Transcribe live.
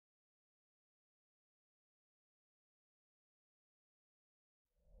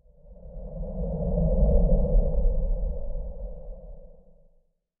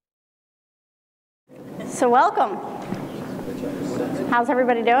So welcome. How's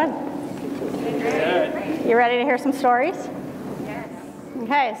everybody doing? You ready to hear some stories? Yes.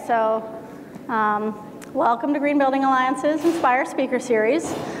 Okay, so welcome to Green Building Alliance's Inspire Speaker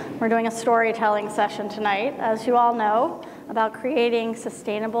Series. We're doing a storytelling session tonight, as you all know, about creating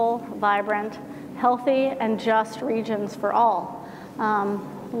sustainable, vibrant, healthy, and just regions for all.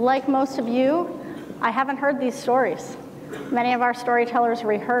 Like most of you, I haven't heard these stories. Many of our storytellers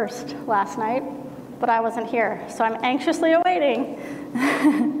rehearsed last night, but I wasn't here. So I'm anxiously awaiting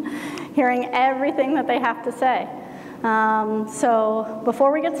hearing everything that they have to say. So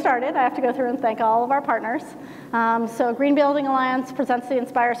before we get started, I have to go through and thank all of our partners. So Green Building Alliance presents the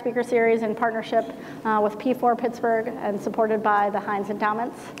Inspire Speaker Series in partnership with P4 Pittsburgh and supported by the Heinz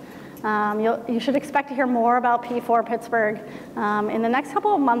Endowments. You should expect to hear more about P4 Pittsburgh in the next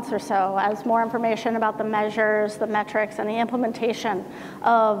couple of months or so as more information about the measures, the metrics, and the implementation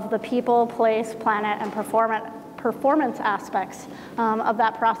of the people, place, planet, and performance aspects of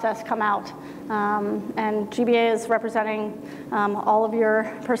that process come out. And GBA is representing all of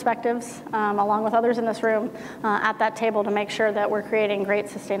your perspectives, along with others in this room, at that table to make sure that we're creating great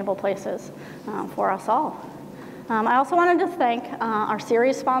sustainable places for us all. I also wanted to thank our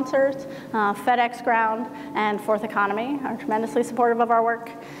series sponsors, FedEx Ground and Fourth Economy, are tremendously supportive of our work.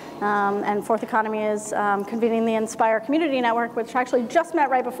 And Fourth Economy is convening the Inspire Community Network, which actually just met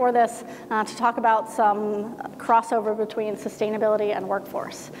right before this to talk about some crossover between sustainability and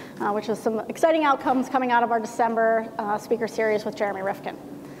workforce, which is some exciting outcomes coming out of our December speaker series with Jeremy Rifkin.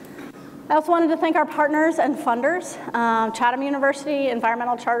 I also wanted to thank our partners and funders, Chatham University,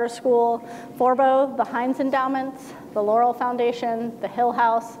 Environmental Charter School, Forbo, the Heinz Endowments, the Laurel Foundation, the Hill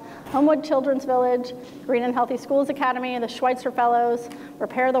House, Homewood Children's Village, Green and Healthy Schools Academy, the Schweitzer Fellows,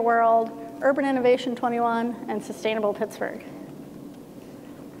 Repair the World, Urban Innovation 21, and Sustainable Pittsburgh.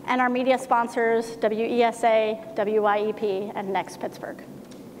 And our media sponsors, WESA, WYEP, and Next Pittsburgh.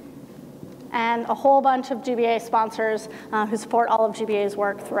 And a whole bunch of GBA sponsors who support all of GBA's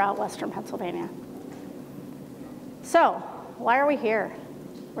work throughout Western Pennsylvania. So, why are we here?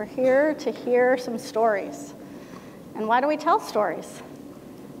 We're here to hear some stories. And why do we tell stories?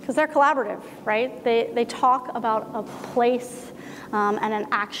 Because they're collaborative, right? They talk about a place and an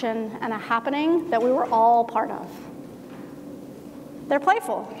action and a happening that we were all part of. They're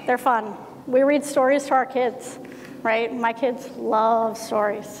playful, they're fun. We read stories to our kids. Right? My kids love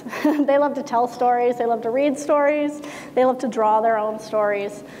stories. They love to tell stories. They love to read stories. They love to draw their own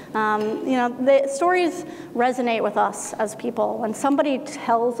stories. The stories resonate with us as people. When somebody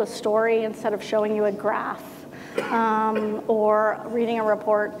tells a story instead of showing you a graph or reading a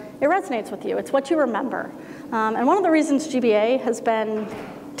report, it resonates with you. It's what you remember. And one of the reasons GBA has been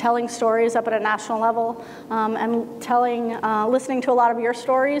telling stories up at a national level and listening to a lot of your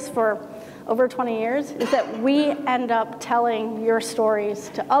stories for over 20 years is that we end up telling your stories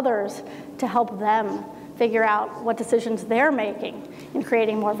to others to help them figure out what decisions they're making in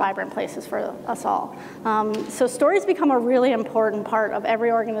creating more vibrant places for us all. So stories become a really important part of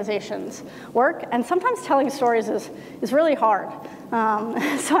every organization's work, and sometimes telling stories is really hard.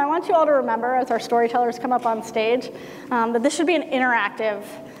 So I want you all to remember, as our storytellers come up on stage, that this should be an interactive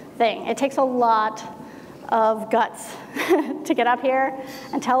thing. It takes a lot of guts to get up here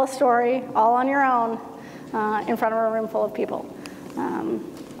and tell a story all on your own in front of a room full of people.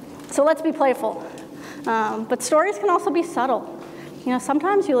 So let's be playful. But stories can also be subtle. You know,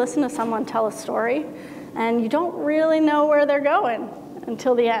 sometimes you listen to someone tell a story and you don't really know where they're going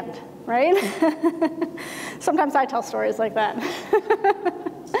until the end, right? Sometimes I tell stories like that.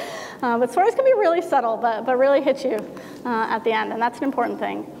 But stories can be really subtle, but really hit you at the end, and that's an important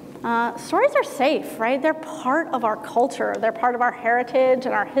thing. Stories are safe, right? They're part of our culture. They're part of our heritage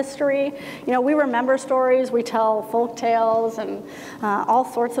and our history. You know, we remember stories. We tell folk tales and all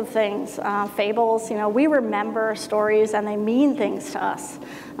sorts of things, fables. You know, we remember stories and they mean things to us.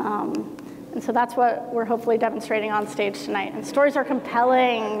 And so that's what we're hopefully demonstrating on stage tonight. And stories are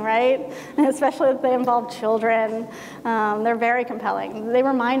compelling, right? And especially if they involve children. They're very compelling. They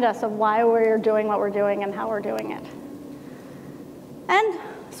remind us of why we're doing what we're doing and how we're doing it. And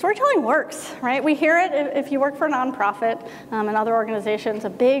storytelling works, right? We hear it if you work for a nonprofit and other organizations. A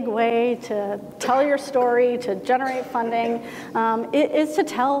big way to tell your story, to generate funding, is to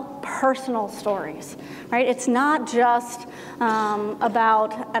tell personal stories, right? It's not just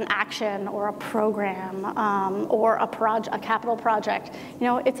about an action or a program or a capital project. You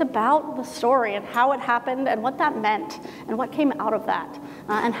know, it's about the story and how it happened and what that meant and what came out of that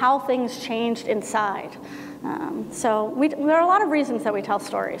and how things changed inside. There are a lot of reasons that we tell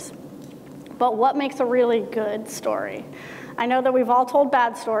stories, but what makes a really good story? I know that we've all told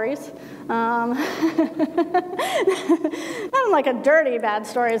bad stories. Not in like a dirty bad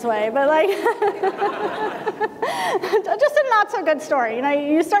stories way, but like just a not so good story. You know,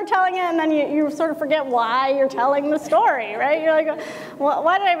 you start telling it and then you sort of forget why you're telling the story, right? You're like, well,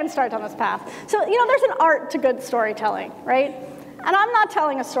 why did I even start on this path? So, you know, there's an art to good storytelling, right? And I'm not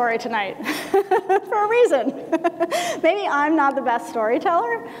telling a story tonight for a reason. Maybe I'm not the best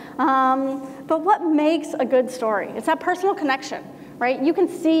storyteller, but what makes a good story? It's that personal connection, right? You can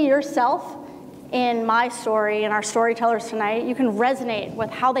see yourself in my story, in our storytellers tonight. You can resonate with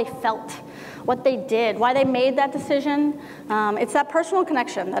how they felt, what they did, why they made that decision. It's that personal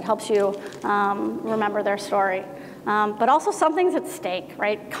connection that helps you remember their story. But also something's at stake,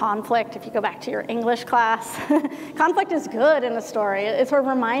 right? Conflict, if you go back to your English class. Conflict is good in a story. It sort of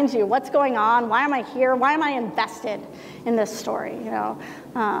reminds you what's going on, why am I here, why am I invested in this story, you know?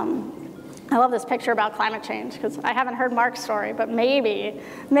 I love this picture about climate change, because I haven't heard Mark's story, but maybe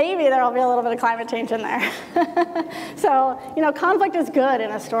there'll be a little bit of climate change in there. So, you know, conflict is good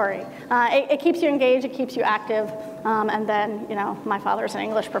in a story. It keeps you engaged, it keeps you active, and then, you know, my father's an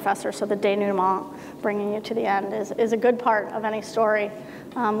English professor, so the denouement, bringing you to the end, is a good part of any story,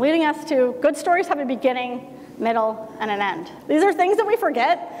 leading us to good stories have a beginning, middle, and an end. These are things that we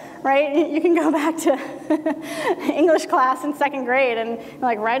forget, right? You can go back to English class in 2nd grade and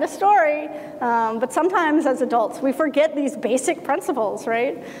like write a story, but sometimes as adults we forget these basic principles,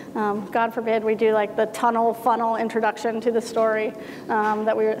 right? God forbid we do like the tunnel funnel introduction to the story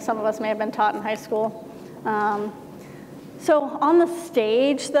that some of us may have been taught in high school. So on the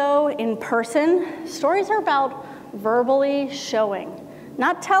stage, though, in person, stories are about verbally showing.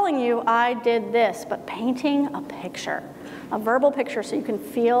 Not telling you I did this, but painting a picture, a verbal picture so you can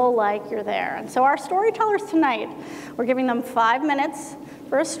feel like you're there. And so our storytellers tonight, we're giving them 5 minutes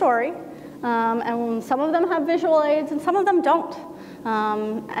for a story, and some of them have visual aids and some of them don't.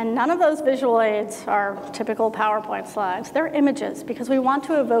 And none of those visual aids are typical PowerPoint slides. They're images because we want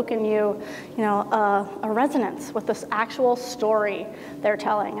to evoke in you, a resonance with this actual story they're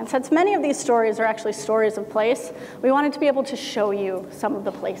telling. And since many of these stories are actually stories of place, we wanted to be able to show you some of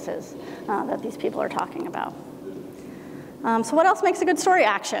the places that these people are talking about. So what else makes a good story?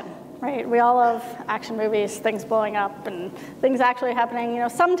 Action, right? We all love action movies, things blowing up and things actually happening. You know,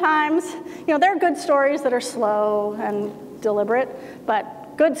 sometimes, there are good stories that are slow and deliberate,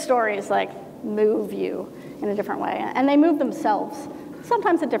 but good stories like move you in a different way, and they move themselves,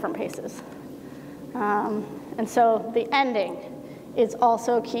 sometimes at different paces. And so the ending is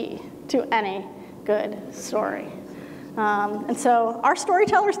also key to any good story. And so our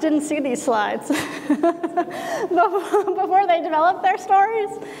storytellers didn't see these slides before they developed their stories.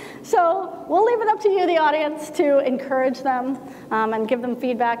 So we'll leave it up to you, the audience, to encourage them and give them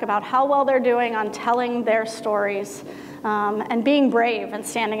feedback about how well they're doing on telling their stories and being brave and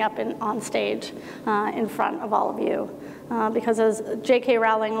standing up on stage in front of all of you. Because as J.K.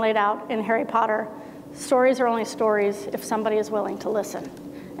 Rowling laid out in Harry Potter, stories are only stories if somebody is willing to listen.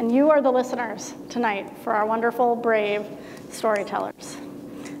 And you are the listeners tonight for our wonderful, brave storytellers.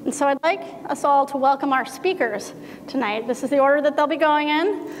 And so I'd like us all to welcome our speakers tonight. This is the order that they'll be going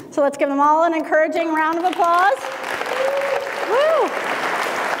in. So let's give them all an encouraging round of applause. Woo!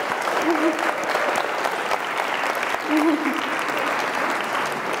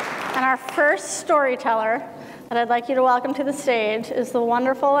 And our first storyteller that I'd like you to welcome to the stage is the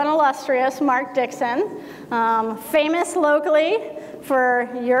wonderful and illustrious Mark Dixon, famous locally for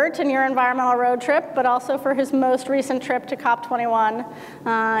Yurt and your environmental road trip, but also for his most recent trip to COP21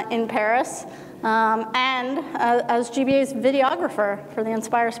 in Paris, and as GBA's videographer for the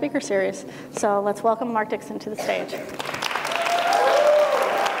Inspire Speaker Series. So let's welcome Mark Dixon to the stage.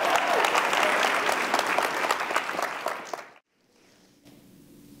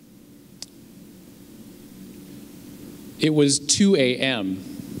 It was 2 a.m.,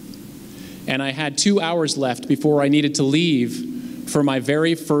 and I had 2 hours left before I needed to leave for my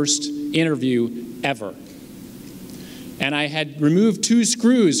very first interview ever. And I had removed 2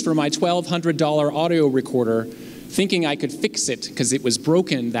 screws from my $1,200 audio recorder, thinking I could fix it because it was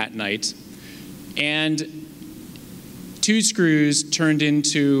broken that night. And 2 screws turned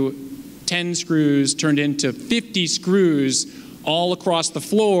into 10 screws, turned into 50 screws all across the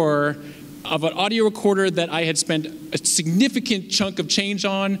floor of an audio recorder that I had spent a significant chunk of change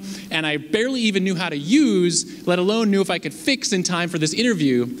on, and I barely even knew how to use, let alone knew if I could fix in time for this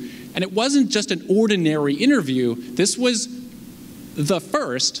interview. And it wasn't just an ordinary interview. This was the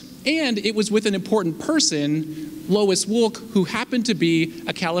first, and it was with an important person, Lois Wolk, who happened to be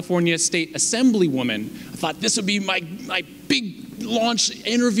a California State Assemblywoman. I thought this would be my big launch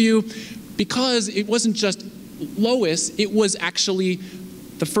interview, because it wasn't just Lois, it was actually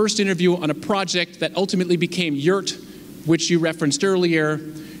the first interview on a project that ultimately became Yurt, which you referenced earlier.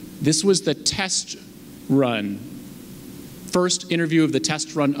 This was the test run. First interview of the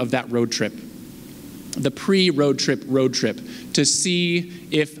test run of that road trip. The pre-road trip to see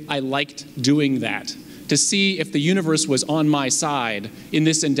if I liked doing that, to see if the universe was on my side in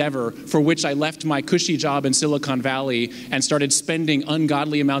this endeavor for which I left my cushy job in Silicon Valley and started spending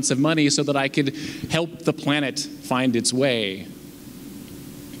ungodly amounts of money so that I could help the planet find its way.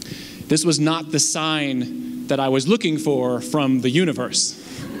 This was not the sign that I was looking for from the universe.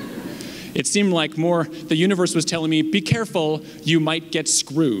 It seemed like more the universe was telling me, be careful, you might get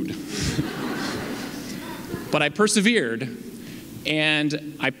screwed. But I persevered,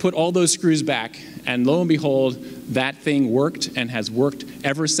 and I put all those screws back, and lo and behold, that thing worked and has worked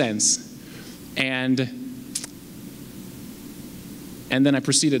ever since. And then I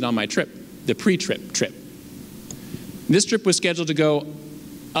proceeded on my trip, the pre-trip trip. This trip was scheduled to go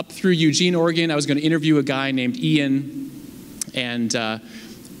up through Eugene, Oregon. I was going to interview a guy named Ian, and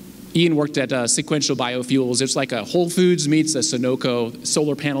Ian worked at Sequential Biofuels. It's like a Whole Foods meets a Sunoco,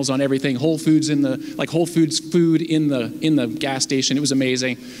 solar panels on everything, Whole Foods Whole Foods food in the gas station. It was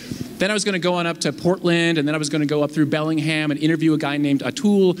amazing. Then I was going to go on up to Portland, and then I was going to go up through Bellingham and interview a guy named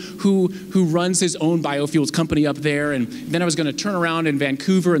Atul who runs his own biofuels company up there. And then I was going to turn around in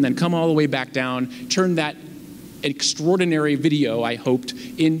Vancouver and then come all the way back down, turn that extraordinary video, I hoped,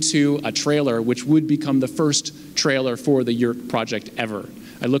 into a trailer, which would become the first trailer for the Yurt project ever.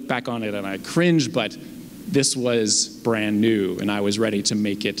 I look back on it and I cringe, but this was brand new, and I was ready to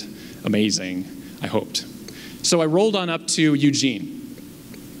make it amazing, I hoped. So I rolled on up to Eugene,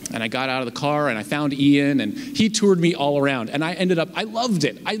 and I got out of the car, and I found Ian, and he toured me all around, and I loved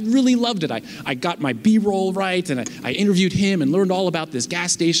it. I really loved it. I got my B-roll right, and I interviewed him and learned all about this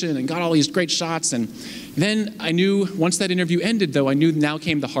gas station and got all these great shots. And then I knew, once that interview ended, though, I knew now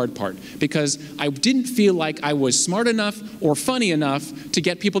came the hard part, because I didn't feel like I was smart enough or funny enough to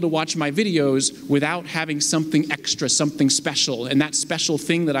get people to watch my videos without having something extra, something special. And that special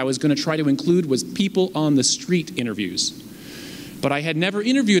thing that I was going to try to include was people on the street interviews. But I had never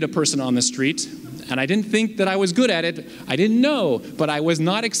interviewed a person on the street, and I didn't think that I was good at it. I didn't know, but I was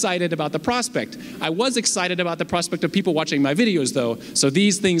not excited about the prospect. I was excited about the prospect of people watching my videos, though. So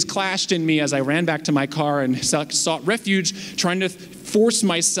these things clashed in me as I ran back to my car and sought refuge, trying to force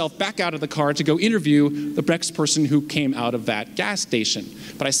myself back out of the car to go interview the next person who came out of that gas station.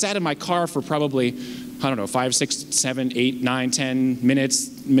 But I sat in my car for probably, I don't know, 5, 6, 7, 8, 9, 10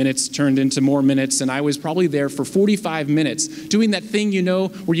 minutes. Minutes turned into more minutes, and I was probably there for 45 minutes doing that thing, you know,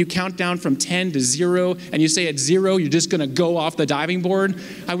 where you count down from 10 to 0, and you say at 0, you're just going to go off the diving board.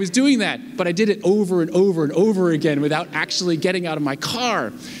 I was doing that, but I did it over and over and over again without actually getting out of my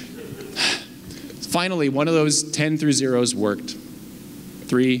car. Finally, one of those 10 through 0s worked.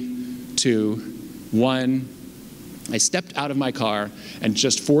 3, 2, 1. I stepped out of my car and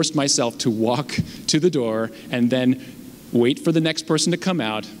just forced myself to walk to the door and then wait for the next person to come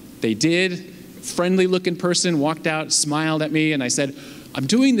out. They did. Friendly-looking person walked out, smiled at me, and I said, I'm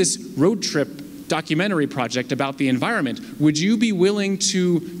doing this road trip documentary project about the environment. Would you be willing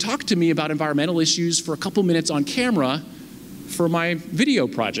to talk to me about environmental issues for a couple minutes on camera for my video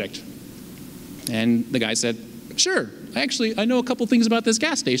project? And the guy said, sure. I know a couple things about this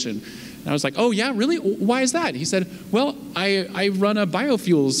gas station. And I was like, oh, yeah, really? Why is that? He said, well, I run a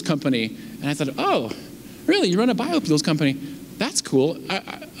biofuels company. And I thought, oh, really? You run a biofuels company? That's cool.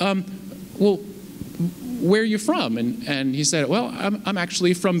 Well, where are you from? And he said, well, I'm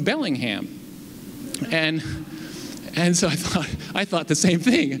actually from Bellingham. And so I thought the same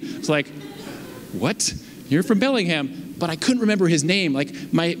thing. It's like, what? You're from Bellingham? But I couldn't remember his name. Like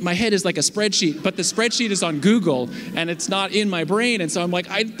my head is like a spreadsheet, but the spreadsheet is on Google and it's not in my brain. And so I'm like,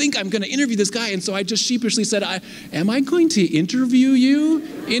 I think I'm going to interview this guy. And so I just sheepishly said, am I going to interview you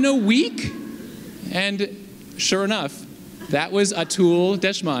in a week? And sure enough, that was Atul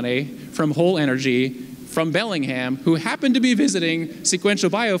Deshmane from Whole Energy from Bellingham, who happened to be visiting Sequential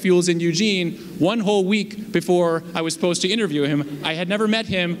Biofuels in Eugene 1 whole week before I was supposed to interview him. I had never met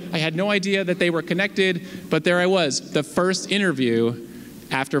him. I had no idea that they were connected, but there I was, the first interview.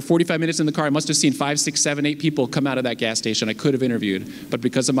 After 45 minutes in the car, I must have seen 5, 6, 7, 8 people come out of that gas station I could have interviewed, but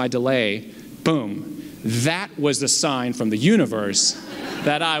because of my delay, boom. That was the sign from the universe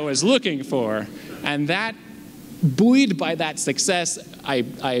that I was looking for, and that buoyed by that success,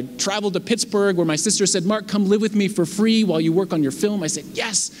 I traveled to Pittsburgh where my sister said, Mark, come live with me for free while you work on your film. I said,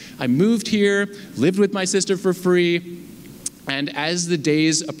 yes. I moved here, lived with my sister for free. And as the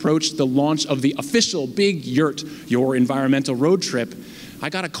days approached the launch of the official big Yurt, Your Environmental Road Trip, I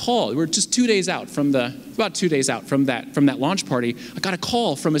got a call. We were just 2 days out from about 2 days out from that launch party. I got a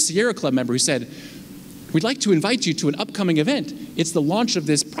call from a Sierra Club member who said, "We'd like to invite you to an upcoming event. It's the launch of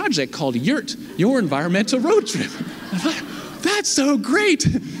this project called YURT, Your Environmental Road Trip." I thought, that's so great.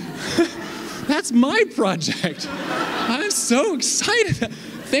 That's my project. I'm so excited.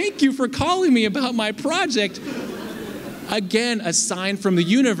 Thank you for calling me about my project. Again, a sign from the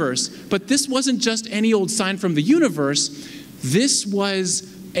universe. But this wasn't just any old sign from the universe. This was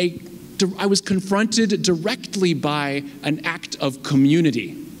I was confronted directly by an act of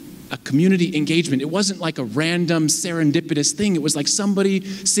community, a community engagement. It wasn't like a random serendipitous thing. It was like somebody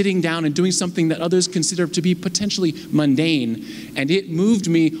sitting down and doing something that others consider to be potentially mundane. And it moved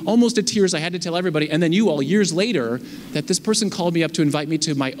me almost to tears. I had to tell everybody, and then you all, years later, that this person called me up to invite me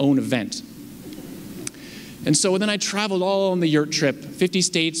to my own event. And so then I traveled all on the YURT trip, 50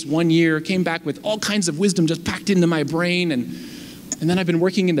 states, 1 year, came back with all kinds of wisdom just packed into my brain. And then I've been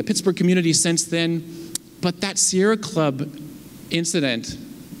working in the Pittsburgh community since then. But that Sierra Club incident,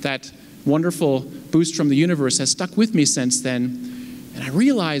 that wonderful boost from the universe, has stuck with me since then. And I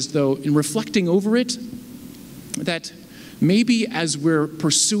realized, though, in reflecting over it, that maybe as we're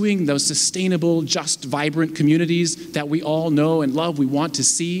pursuing those sustainable, just, vibrant communities that we all know and love, we want to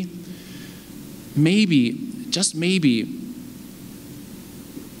see, maybe, just maybe,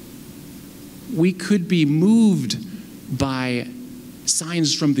 we could be moved by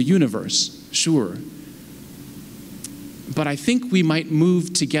signs from the universe, sure. But I think we might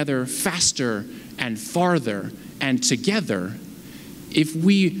move together faster and farther and together if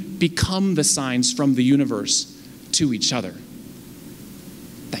we become the signs from the universe to each other.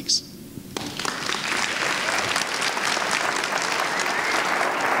 Thanks.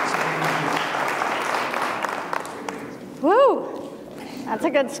 Woo! That's a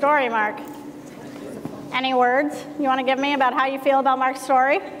good story, Mark. Any words you want to give me about how you feel about Mark's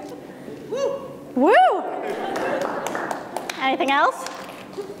story? Woo! Woo! Anything else?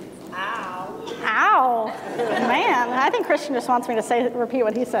 Ow. Ow. Man, I think Christian just wants me to repeat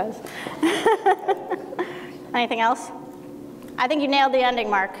what he says. Anything else? I think you nailed the ending,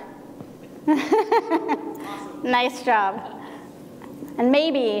 Mark. Nice job. And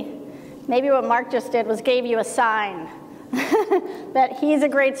maybe what Mark just did was gave you a sign that he's a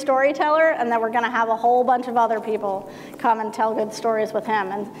great storyteller and that we're going to have a whole bunch of other people come and tell good stories with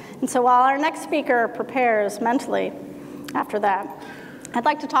him. And so while our next speaker prepares mentally after that, I'd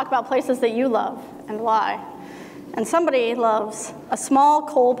like to talk about places that you love and why. And somebody loves a small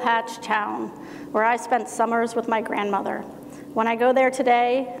coal patch town where I spent summers with my grandmother. When I go there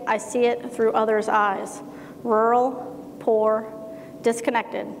today, I see it through others' eyes. Rural, poor,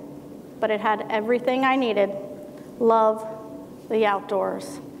 disconnected, but it had everything I needed: love, the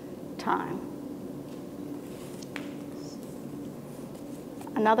outdoors, time.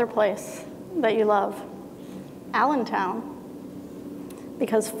 Another place that you love, Allentown,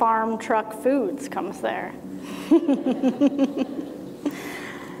 because Farm Truck Foods comes there.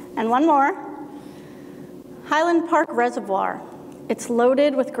 And one more, Highland Park Reservoir. It's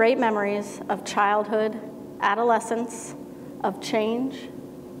loaded with great memories of childhood, adolescence, of change,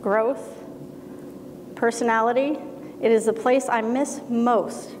 growth, personality. It is the place I miss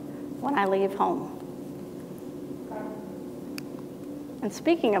most when I leave home. And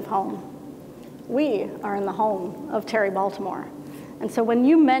speaking of home, we are in the home of Terry Baltimore. And so when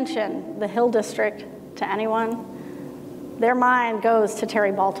you mention the Hill District to anyone, their mind goes to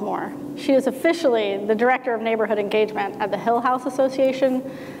Terry Baltimore. She is officially the Director of Neighborhood Engagement at the Hill House Association,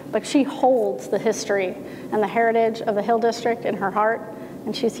 but she holds the history and the heritage of the Hill District in her heart,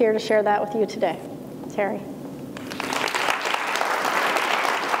 and she's here to share that with you today. Terry.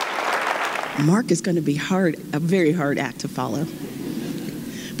 Mark is going to be a very hard act to follow.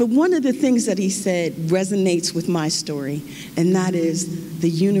 But one of the things that he said resonates with my story, and that is the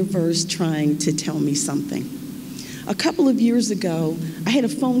universe trying to tell me something. A couple of years ago, I had a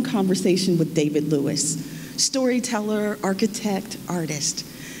phone conversation with David Lewis, storyteller, architect, artist.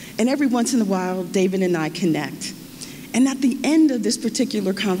 And every once in a while, David and I connect. And at the end of this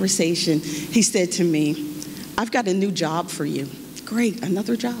particular conversation, he said to me, "I've got a new job for you." Great,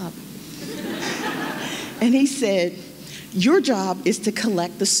 another job. And he said, "Your job is to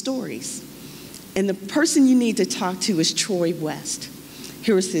collect the stories. And the person you need to talk to is Troy West.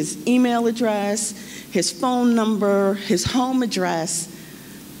 Here's his email address, his phone number, his home address.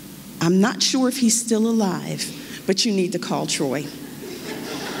 I'm not sure if he's still alive, but you need to call Troy."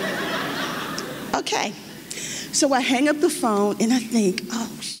 Okay. So I hang up the phone and I think,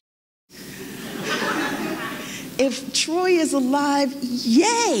 if Troy is alive,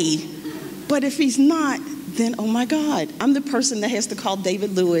 yay. But if he's not, then, oh my God, I'm the person that has to call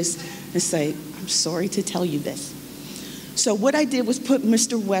David Lewis and say, I'm sorry to tell you this. So what I did was put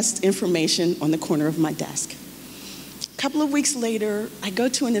Mr. West's information on the corner of my desk. A couple of weeks later, I go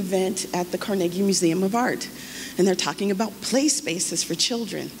to an event at the Carnegie Museum of Art, and they're talking about play spaces for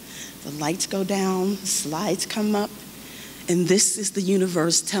children. The lights go down, slides come up, and this is the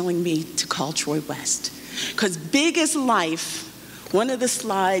universe telling me to call Troy West. Because big as life, one of the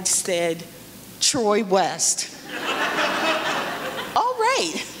slides said, Troy West. All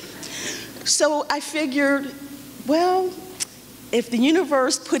right. So I figured, well, if the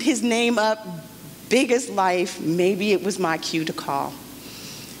universe put his name up, big as life, maybe it was my cue to call.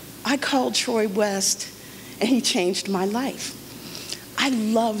 I called Troy West, and he changed my life. I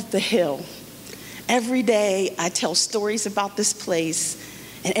love the Hill. Every day I tell stories about this place,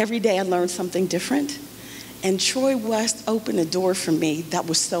 and every day I learn something different. And Troy West opened a door for me that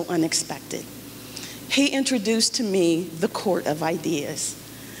was so unexpected. He introduced to me the Court of Ideas.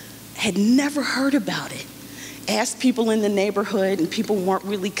 Had never heard about it. Asked people in the neighborhood, and people weren't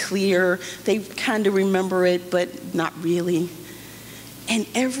really clear. They kind of remember it, but not really. And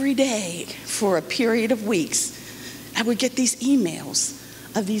every day for a period of weeks, I would get these emails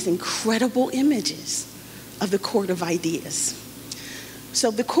of these incredible images of the Court of Ideas. So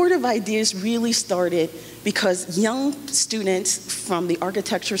the Court of Ideas really started because young students from the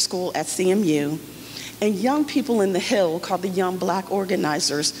architecture school at CMU and young people in the Hill, called the Young Black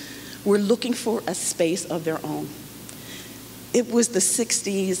Organizers, were looking for a space of their own. It was the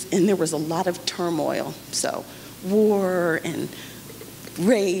 60s, and there was a lot of turmoil. So war and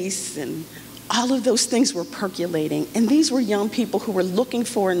race and all of those things were percolating. And these were young people who were looking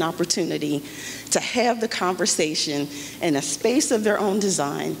for an opportunity to have the conversation in a space of their own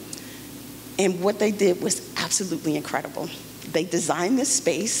design. And what they did was absolutely incredible. They designed this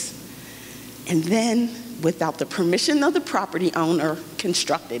space, and then, without the permission of the property owner,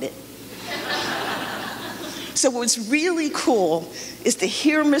 constructed it. So what's really cool is to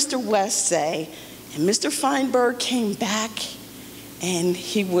hear Mr. West say, and Mr. Feinberg came back, and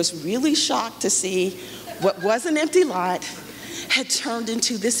he was really shocked to see what was an empty lot had turned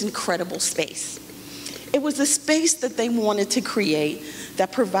into this incredible space. It was a space that they wanted to create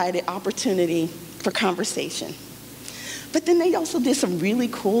that provided opportunity for conversation. But then they also did some really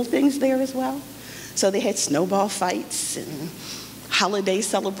cool things there as well. So they had snowball fights and holiday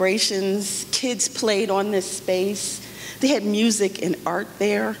celebrations. Kids played on this space. They had music and art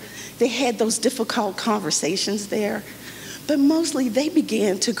there. They had those difficult conversations there. But mostly they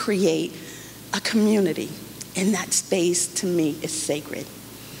began to create a community, and that space to me is sacred.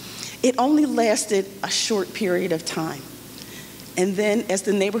 It only lasted a short period of time. And then as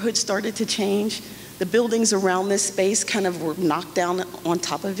the neighborhood started to change, the buildings around this space kind of were knocked down on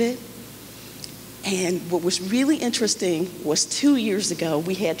top of it. And what was really interesting was 2 years ago,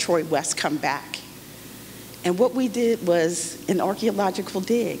 we had Troy West come back. And what we did was an archaeological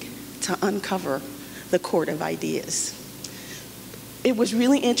dig to uncover the Court of Ideas. It was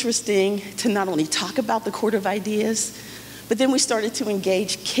really interesting to not only talk about the Court of Ideas, but then we started to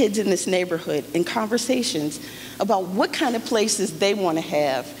engage kids in this neighborhood in conversations about what kind of places they want to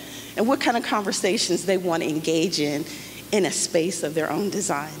have and what kind of conversations they want to engage in a space of their own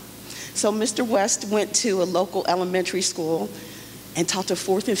design. So Mr. West went to a local elementary school and taught to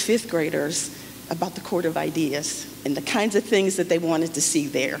 4th and 5th graders about the Court of Ideas and the kinds of things that they wanted to see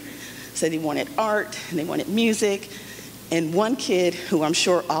there. So they wanted art, and they wanted music, and one kid, who I'm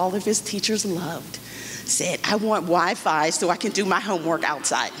sure all of his teachers loved, said, I want Wi-Fi so I can do my homework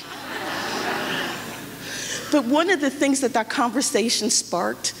outside. But one of the things that conversation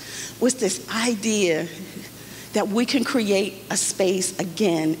sparked was this idea that we can create a space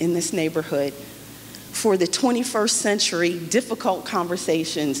again in this neighborhood for the 21st century difficult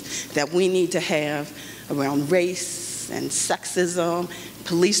conversations that we need to have around race and sexism,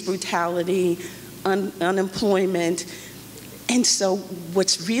 police brutality, unemployment. And so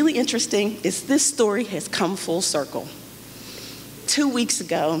what's really interesting is this story has come full circle. 2 weeks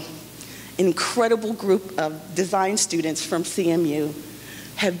ago, an incredible group of design students from CMU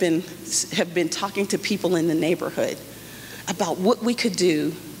have been talking to people in the neighborhood about what we could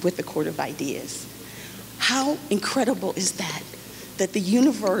do with the Court of Ideas. How incredible is that, that the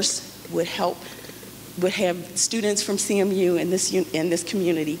universe would have students from CMU in this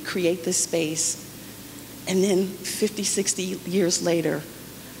community create this space, and then 50, 60 years later,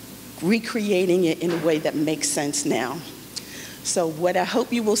 recreating it in a way that makes sense now. So what I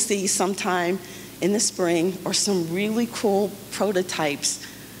hope you will see sometime in the spring are some really cool prototypes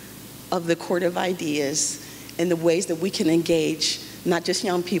of the Court of Ideas and the ways that we can engage not just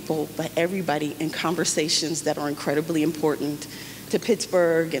young people, but everybody in conversations that are incredibly important to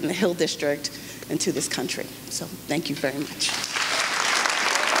Pittsburgh and the Hill District and to this country. So thank you very much.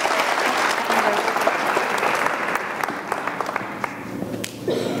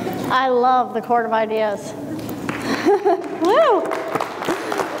 I love the Court of Ideas. Woo!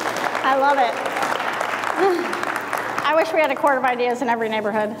 I love it. I wish we had a Court of Ideas in every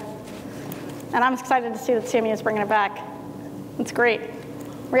neighborhood. And I'm excited to see that CMU is bringing it back. It's great.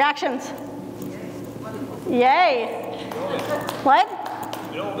 Reactions? Yay. What?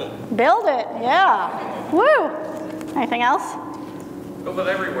 Build it. Build it, yeah. Woo! Anything else? Build it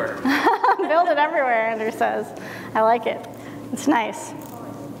everywhere. Build it everywhere, Andrew says. I like it. It's nice.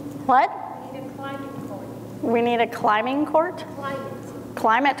 What? We need a climbing court?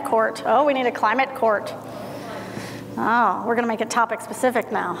 Climate court. Oh, we need a climate court. Oh, we're going to make it topic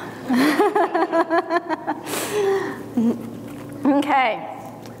specific now. Okay.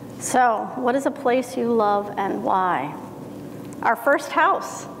 So, what is a place you love and why? Our first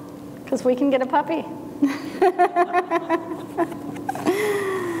house, because we can get a puppy.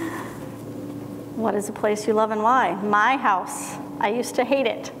 What is a place you love and why? My house. I used to hate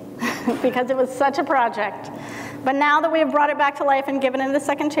it because it was such a project. But now that we have brought it back to life and given it a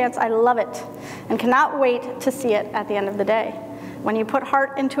second chance, I love it and cannot wait to see it at the end of the day. When you put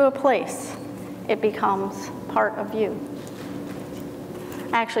heart into a place, it becomes part of you.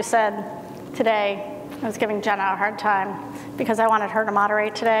 I actually said today, I was giving Jenna a hard time because I wanted her to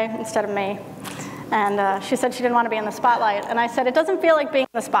moderate today instead of me. And she said she didn't want to be in the spotlight. And I said, it doesn't feel like being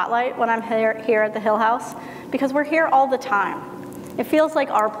in the spotlight when I'm here at the Hill House because we're here all the time. It feels like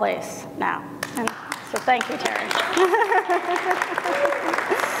our place now. And so thank you, Terry.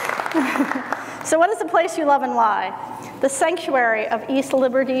 So what is the place you love and why? The sanctuary of East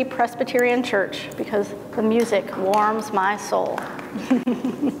Liberty Presbyterian Church, because the music warms my soul.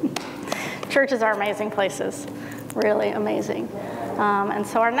 Churches are amazing places, really amazing. And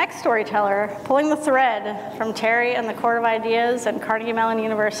so our next storyteller, pulling the thread from Terry and the Court of Ideas and Carnegie Mellon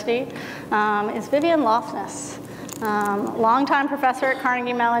University, is Vivian Lofness. Longtime professor at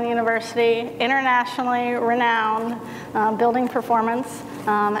Carnegie Mellon University, internationally renowned building performance,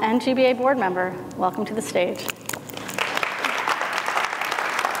 and GBA board member. Welcome to the stage.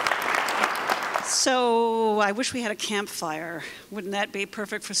 So I wish we had a campfire. Wouldn't that be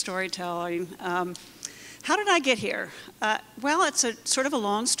perfect for storytelling? How did I get here? Well, it's a sort of a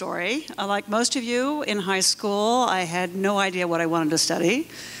long story. Like most of you in high school, I had no idea what I wanted to study.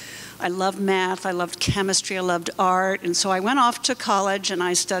 I loved math, I loved chemistry, I loved art, and so I went off to college and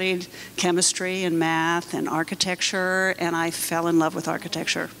I studied chemistry and math and architecture, and I fell in love with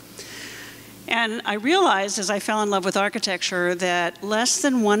architecture. And I realized as I fell in love with architecture that less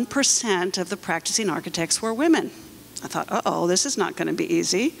than 1% of the practicing architects were women. I thought, uh-oh, this is not going to be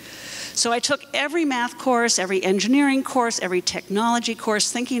easy. So I took every math course, every engineering course, every technology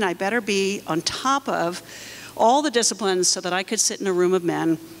course, thinking I better be on top of all the disciplines so that I could sit in a room of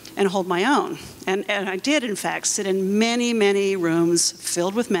men and hold my own. And I did, in fact, sit in many, many rooms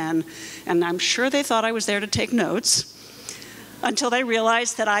filled with men, and I'm sure they thought I was there to take notes until they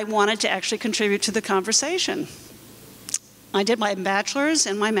realized that I wanted to actually contribute to the conversation. I did my bachelor's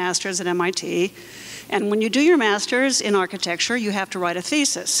and my master's at MIT, and when you do your master's in architecture, you have to write a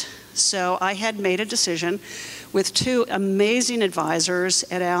thesis. So I had made a decision with two amazing advisors,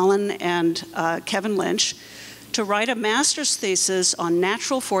 Ed Allen and Kevin Lynch, to write a master's thesis on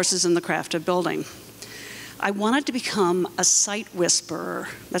natural forces in the craft of building. I wanted to become a site whisperer.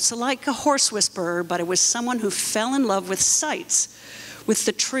 That's like a horse whisperer, but it was someone who fell in love with sites, with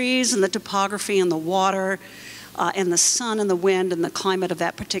the trees and the topography and the water and the sun and the wind and the climate of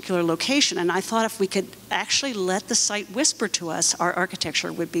that particular location. And I thought if we could actually let the site whisper to us, our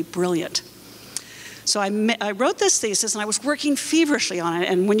architecture would be brilliant. So I wrote this thesis, and I was working feverishly on it.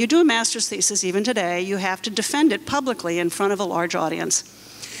 And when you do a master's thesis, even today, you have to defend it publicly in front of a large audience.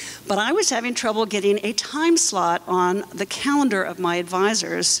 But I was having trouble getting a time slot on the calendar of my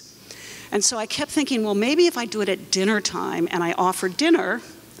advisors. And so I kept thinking, well, maybe if I do it at dinner time and I offer dinner,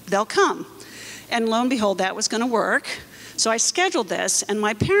 they'll come. And lo and behold, that was going to work. So I scheduled this, and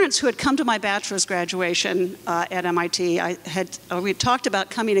my parents, who had come to my bachelor's graduation at MIT, we had talked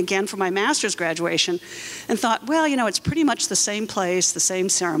about coming again for my master's graduation, and thought, well, you know, it's pretty much the same place, the same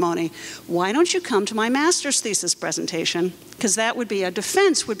ceremony. Why don't you come to my master's thesis presentation? Because that would be a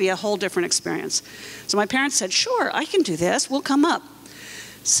defense, would be a whole different experience. So my parents said, sure, I can do this, we'll come up.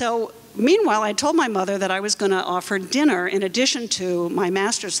 So meanwhile, I told my mother that I was going to offer dinner in addition to my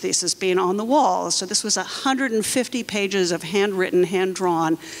master's thesis being on the wall. So this was 150 pages of handwritten,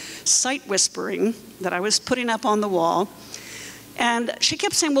 hand-drawn site whispering that I was putting up on the wall. And she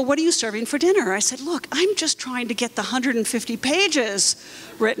kept saying, well, what are you serving for dinner? I said, look, I'm just trying to get the 150 pages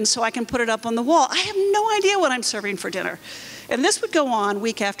written so I can put it up on the wall. I have no idea what I'm serving for dinner. And this would go on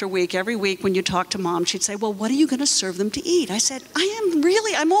week after week. Every week when you talk to Mom, she'd say, well, what are you going to serve them to eat? I said,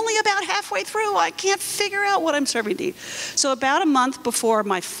 I'm only about halfway through. I can't figure out what I'm serving to eat. So about a month before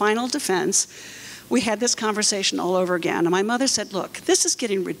my final defense, we had this conversation all over again. And my mother said, look, this is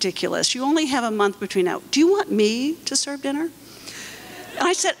getting ridiculous. You only have a month between now. Do you want me to serve dinner? And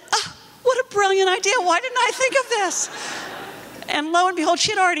I said, oh, what a brilliant idea. Why didn't I think of this? And lo and behold,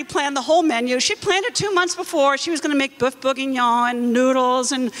 she had already planned the whole menu. She planned it 2 months before. She was going to make boeuf bourguignon and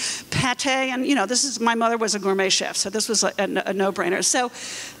noodles and pate. And, you know, my mother was a gourmet chef, so this was a no-brainer. So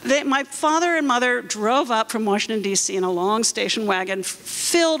my father and mother drove up from Washington, D.C. in a long station wagon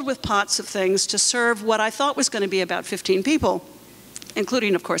filled with pots of things to serve what I thought was going to be about 15 people,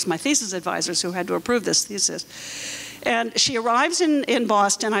 including, of course, my thesis advisors who had to approve this thesis. And she arrives in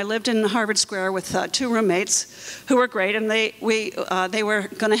Boston. I lived in Harvard Square with 2 roommates who were great, and they were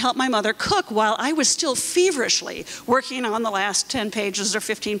going to help my mother cook while I was still feverishly working on the last 10 pages or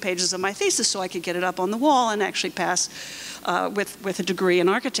 15 pages of my thesis so I could get it up on the wall and actually pass with a degree in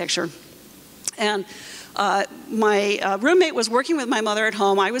architecture. And my roommate was working with my mother at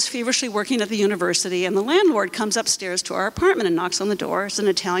home. I was feverishly working at the university, and the landlord comes upstairs to our apartment and knocks on the door. It's an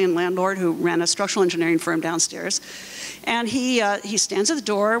Italian landlord who ran a structural engineering firm downstairs. And he stands at the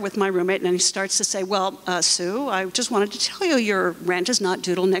door with my roommate, and he starts to say, well, Sue, I just wanted to tell you your rent is not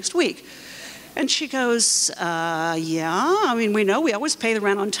due till next week. And she goes, yeah, I mean, we know we always pay the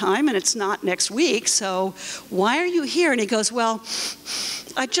rent on time, and it's not next week, so why are you here? And he goes, well,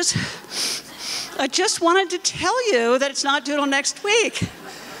 I just wanted to tell you that it's not due till next week.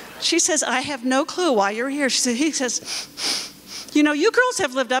 She says, I have no clue why you're here. He says, you know, you girls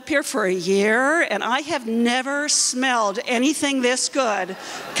have lived up here for a year, and I have never smelled anything this good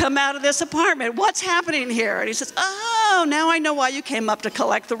come out of this apartment. What's happening here? And he says, oh, now I know why you came up to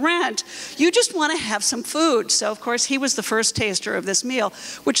collect the rent. You just want to have some food. So, of course, he was the first taster of this meal,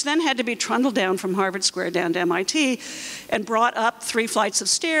 which then had to be trundled down from Harvard Square down to MIT and brought up 3 flights of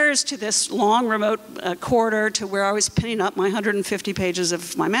stairs to this long, remote corridor to where I was pinning up my 150 pages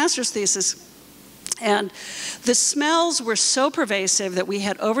of my master's thesis. And the smells were so pervasive that we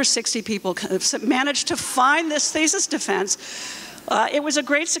had over 60 people managed to find this thesis defense. It was a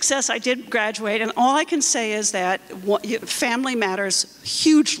great success. I did graduate, and all I can say is that family matters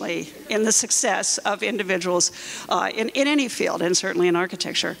hugely in the success of individuals in any field, and certainly in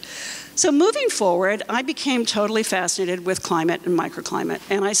architecture. So moving forward, I became totally fascinated with climate and microclimate,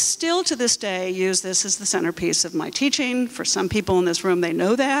 and I still to this day use this as the centerpiece of my teaching. For some people in this room, they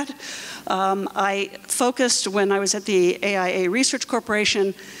know that. I focused when I was at the AIA Research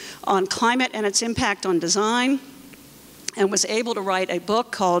Corporation on climate and its impact on design, and was able to write a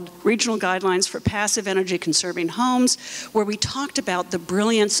book called Regional Guidelines for Passive Energy Conserving Homes, where we talked about the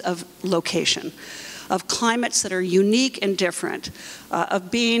brilliance of location, of climates that are unique and different, of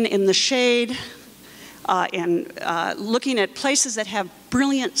being in the shade, and looking at places that have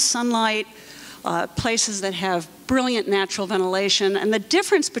brilliant sunlight, places that have brilliant natural ventilation, and the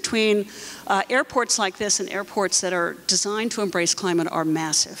difference between airports like this and airports that are designed to embrace climate are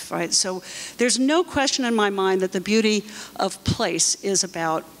massive, right? So there's no question in my mind that the beauty of place is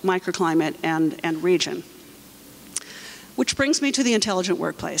about microclimate and region. Which brings me to the intelligent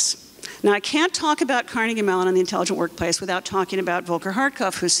workplace. Now, I can't talk about Carnegie Mellon and the intelligent workplace without talking about Volker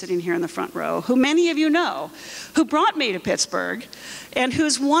Hartkopf, who's sitting here in the front row, who many of you know, who brought me to Pittsburgh, and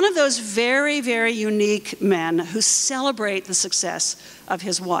who's one of those very, very unique men who celebrate the success of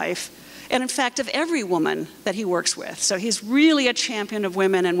his wife, and in fact, of every woman that he works with. So he's really a champion of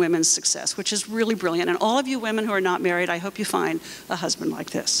women and women's success, which is really brilliant. And all of you women who are not married, I hope you find a husband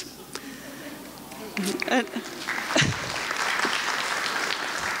like this.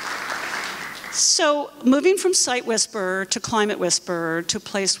 So moving from site whisperer to climate whisperer to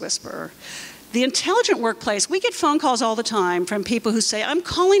place whisperer, the intelligent workplace, we get phone calls all the time from people who say, I'm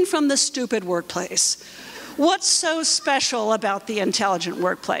calling from the stupid workplace. What's so special about the intelligent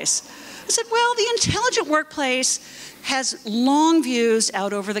workplace? I said, well, the intelligent workplace has long views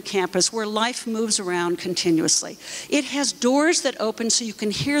out over the campus where life moves around continuously. It has doors that open so you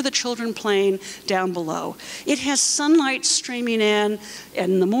can hear the children playing down below. It has sunlight streaming in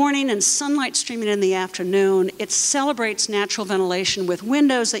the morning and sunlight streaming in the afternoon. It celebrates natural ventilation with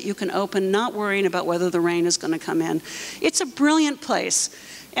windows that you can open, not worrying about whether the rain is going to come in. It's a brilliant place,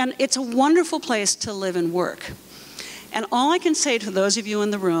 and it's a wonderful place to live and work. And all I can say to those of you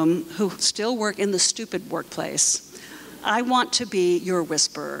in the room who still work in the stupid workplace, I want to be your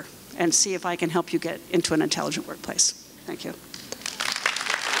whisperer and see if I can help you get into an intelligent workplace. Thank you.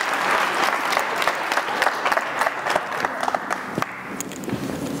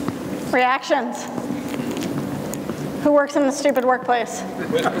 Reactions. Who works in the stupid workplace? At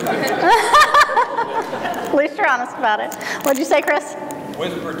least you're honest about it. What'd you say, Chris?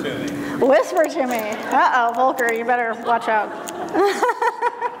 Whisper to me. Whisper to me. Uh-oh, Volker, you better watch out.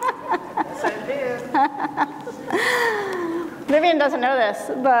 Vivian doesn't know this,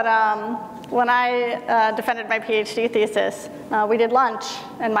 but when I defended my PhD thesis, we did lunch,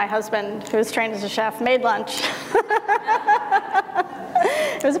 and my husband, who's trained as a chef, made lunch.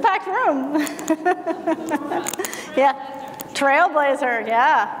 It was a packed room. Yeah, trailblazer,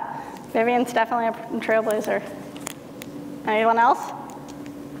 yeah. Vivian's definitely a trailblazer. Anyone else?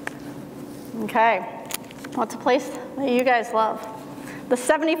 Okay, what's a place that you guys love? The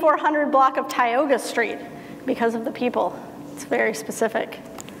 7400 block of Tioga Street, because of the people. It's very specific,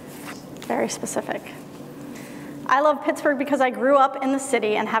 very specific. I love Pittsburgh because I grew up in the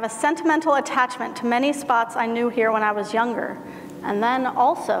city and have a sentimental attachment to many spots I knew here when I was younger, and then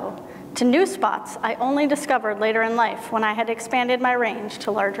also to new spots I only discovered later in life when I had expanded my range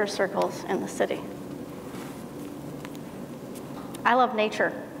to larger circles in the city. I love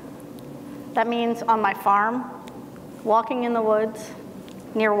nature. That means on my farm, walking in the woods,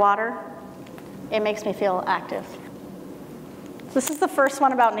 near water. It makes me feel active. This is the first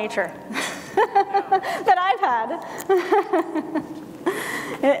one about nature that I've had.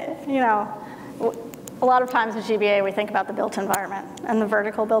 You know, a lot of times at GBA we think about the built environment and the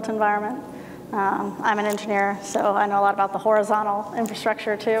vertical built environment. I'm an engineer, so I know a lot about the horizontal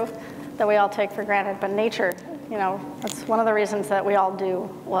infrastructure too, that we all take for granted. But nature, you know, that's one of the reasons that we all do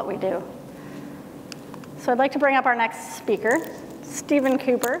what we do. So I'd like to bring up our next speaker, Stephen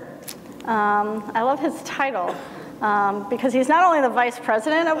Cooper. I love his title because he's not only the vice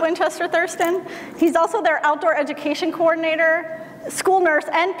president of Winchester Thurston, he's also their outdoor education coordinator, school nurse,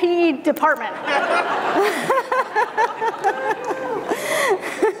 and PE department.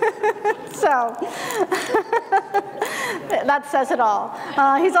 So that says it all.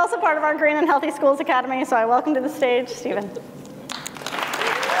 He's also part of our Green and Healthy Schools Academy, so I welcome to the stage, Stephen.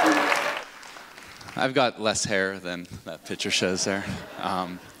 I've got less hair than that picture shows there.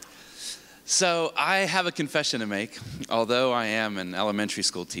 So I have a confession to make. Although I am an elementary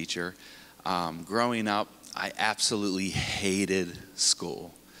school teacher, growing up, I absolutely hated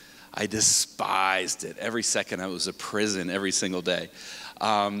school. I despised it. Every second I was a prison every single day.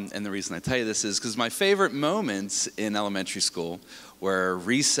 And the reason I tell you this is because my favorite moments in elementary school were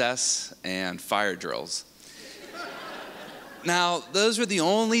recess and fire drills. Now, those were the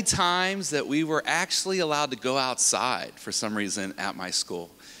only times that we were actually allowed to go outside for some reason at my school.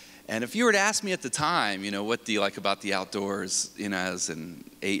 And if you were to ask me at the time, you know, what do you like about the outdoors, you know, as an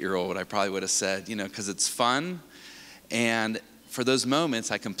 8-year-old, I probably would have said, you know, because it's fun. And for those moments,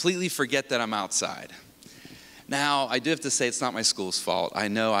 I completely forget that I'm outside. Now, I do have to say it's not my school's fault. I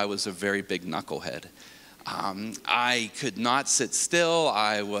know I was a very big knucklehead. I could not sit still.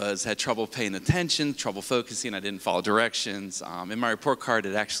 I had trouble paying attention, trouble focusing. I didn't follow directions. In my report card,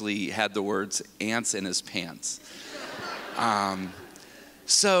 it actually had the words "ants in his pants."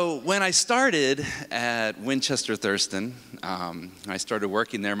 So when I started at Winchester Thurston, I started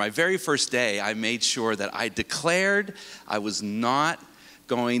working there, my very first day, I made sure that I declared I was not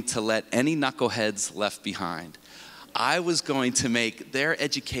going to let any knuckleheads left behind. I was going to make their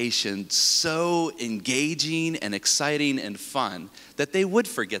education so engaging and exciting and fun that they would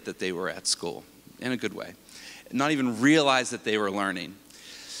forget that they were at school, in a good way, not even realize that they were learning.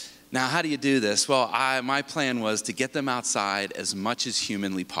 Now, how do you do this? Well, my plan was to get them outside as much as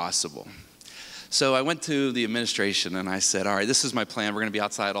humanly possible. So I went to the administration and I said, all right, this is my plan. We're going to be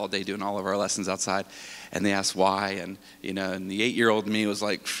outside all day doing all of our lessons outside. And they asked why, and you know, and the 8-year-old me was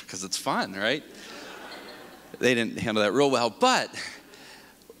like, because it's fun, right? They didn't handle that real well, but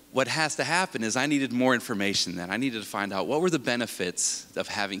what has to happen is I needed more information then. I needed to find out what were the benefits of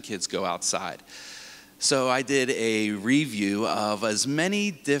having kids go outside. So I did a review of as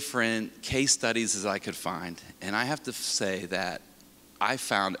many different case studies as I could find, and I have to say that I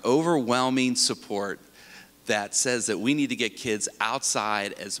found overwhelming support that says that we need to get kids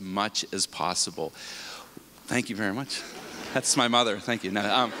outside as much as possible. Thank you very much. That's my mother. Thank you.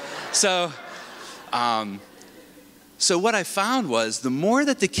 No, So what I found was the more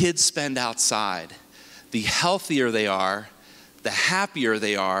that the kids spend outside, the healthier they are, the happier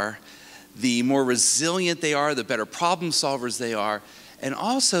they are, the more resilient they are, the better problem solvers they are, and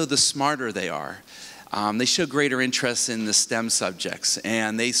also the smarter they are. They show greater interest in the STEM subjects,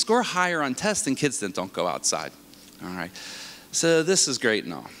 and they score higher on tests than kids that don't go outside. All right. So this is great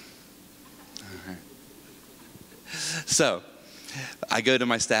and all. All right. So I go to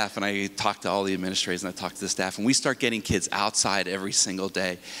my staff and I talk to all the administrators and I talk to the staff, and we start getting kids outside every single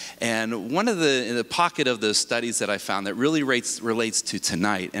day. And one of in the pocket of those studies that I found that really relates to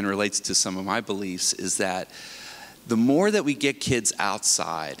tonight and relates to some of my beliefs is that the more that we get kids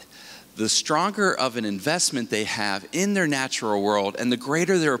outside, the stronger of an investment they have in their natural world and the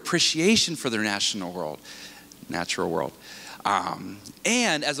greater their appreciation for their natural world.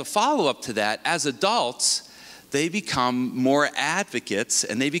 And as a follow-up to that, as adults, they become more advocates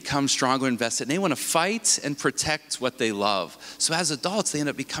and they become stronger invested. And they want to fight and protect what they love. So as adults, they end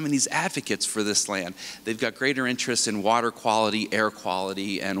up becoming these advocates for this land. They've got greater interest in water quality, air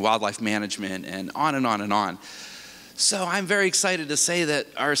quality, and wildlife management, and on and on and on. So I'm very excited to say that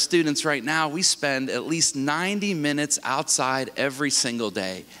our students right now, we spend at least 90 minutes outside every single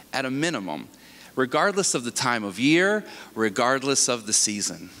day at a minimum, regardless of the time of year, regardless of the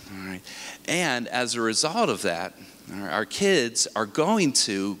season. All right. And as a result of that, our kids are going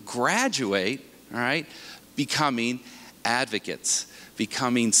to graduate, all right, becoming advocates,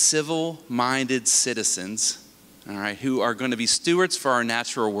 becoming civil-minded citizens, all right, who are going to be stewards for our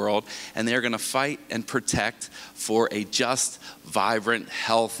natural world, and they're going to fight and protect for a just, vibrant,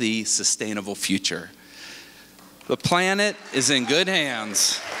 healthy, sustainable future. The planet is in good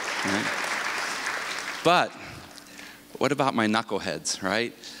hands. Right? But what about my knuckleheads,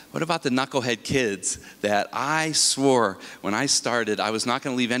 right? What about the knucklehead kids that I swore when I started I was not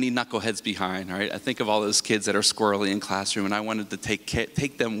going to leave any knuckleheads behind, right? I think of all those kids that are squirrely in classroom, and I wanted to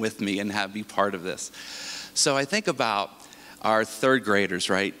take them with me and be part of this. So I think about our third graders,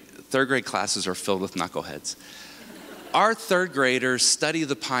 right? Third grade classes are filled with knuckleheads. Our third graders study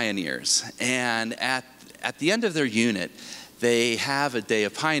the pioneers, and at the end of their unit, they have a day, a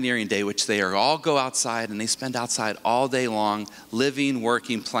pioneering day, which they all go outside and they spend outside all day long, living,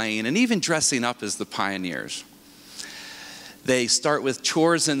 working, playing, and even dressing up as the pioneers. They start with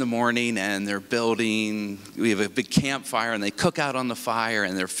chores in the morning and they're building, we have a big campfire and they cook out on the fire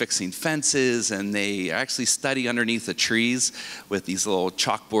and they're fixing fences and they actually study underneath the trees with these little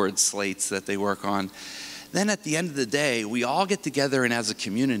chalkboard slates that they work on. Then at the end of the day, we all get together and as a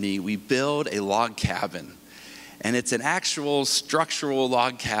community, we build a log cabin. And it's an actual structural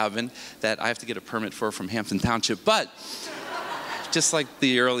log cabin that I have to get a permit for from Hampton Township, but just like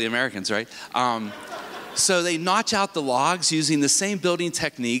the early Americans, right? So they notch out the logs using the same building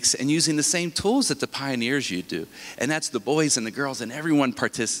techniques and using the same tools that the pioneers used to. And that's the boys and the girls, and everyone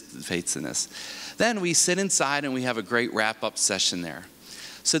participates in this. Then we sit inside and we have a great wrap-up session there.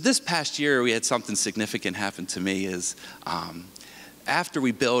 So this past year, we had something significant happen to me is, after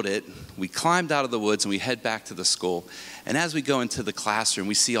we built it, we climbed out of the woods and we head back to the school. And as we go into the classroom,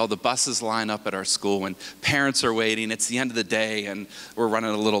 we see all the buses line up at our school and parents are waiting. It's the end of the day and we're running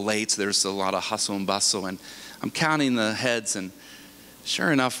a little late, so there's a lot of hustle and bustle. And I'm counting the heads and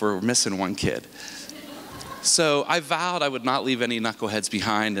sure enough, we're missing one kid. So I vowed I would not leave any knuckleheads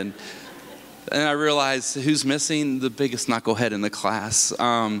behind, and I realized who's missing? The biggest knucklehead in the class.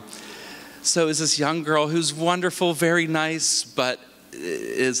 So it's this young girl who's wonderful, very nice, but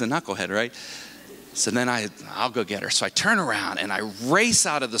is a knucklehead, right? So then I'll go get her. So I turn around and I race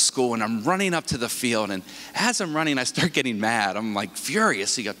out of the school and I'm running up to the field. And as I'm running, I start getting mad. I'm like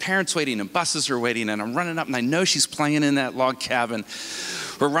furious. You got parents waiting and buses are waiting and I'm running up and I know she's playing in that log cabin.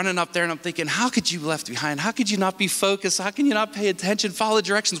 We're running up there and I'm thinking, how could you be left behind? How could you not be focused? How can you not pay attention, follow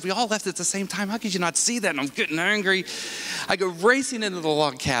directions? We all left at the same time. How could you not see that? And I'm getting angry. I go racing into the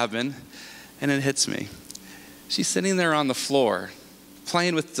log cabin and it hits me. She's sitting there on the floor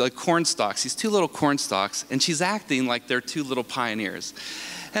playing with corn stalks, these two little corn stalks, and she's acting like they're two little pioneers.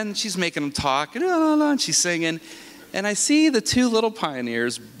 And she's making them talk, and she's singing. And I see the two little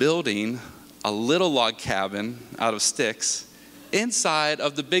pioneers building a little log cabin out of sticks inside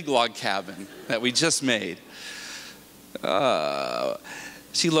of the big log cabin that we just made.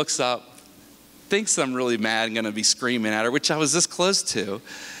 She looks up, thinks I'm really mad and gonna be screaming at her, which I was this close to.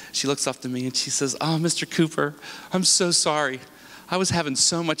 She looks up to me and she says, "Oh, Mr. Cooper, I'm so sorry. I was having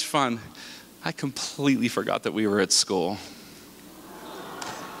so much fun. I completely forgot that we were at school."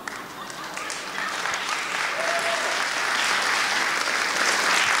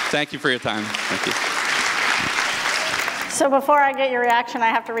 Thank you for your time. Thank you. So before I get your reaction, I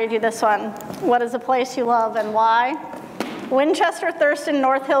have to read you this one. What is a place you love and why? Winchester Thurston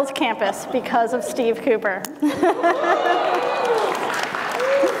North Hills campus, because of Steve Cooper.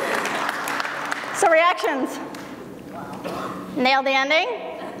 So reactions? Nailed the ending?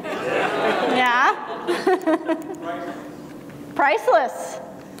 Yeah? Priceless.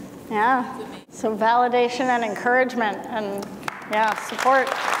 Yeah. So validation and encouragement and, yeah, support.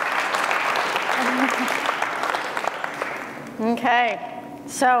 Okay,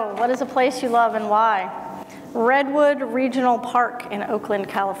 so what is a place you love and why? Redwood Regional Park in Oakland,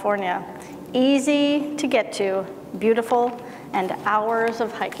 California. Easy to get to, beautiful, and hours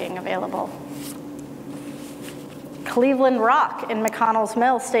of hiking available. Cleveland Rock in McConnell's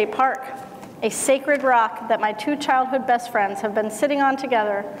Mill State Park, a sacred rock that my two childhood best friends have been sitting on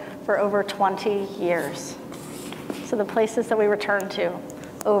together for over 20 years. So the places that we return to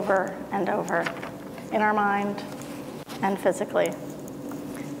over and over in our mind and physically.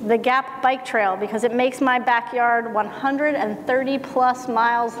 The Gap Bike Trail, because it makes my backyard 130 plus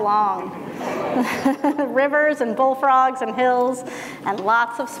miles long. Rivers and bullfrogs and hills and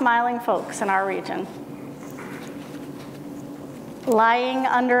lots of smiling folks in our region. Lying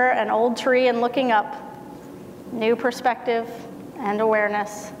under an old tree and looking up, new perspective and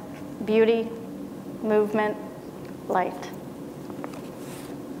awareness, beauty, movement, light.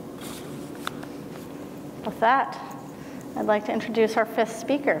 With that, I'd like to introduce our fifth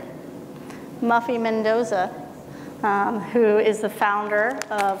speaker, Muffy Mendoza, who is the founder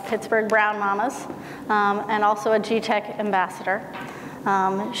of Pittsburgh Brown Mamas and also a GTech ambassador.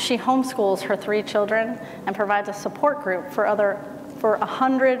 She homeschools her 3 children and provides a support group for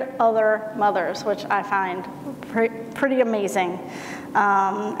 100 other mothers, which I find pretty amazing.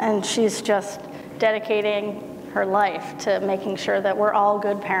 And she's just dedicating her life to making sure that we're all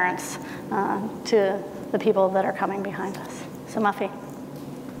good parents to the people that are coming behind us. So Muffy.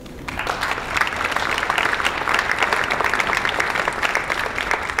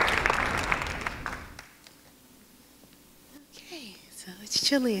 Okay, so it's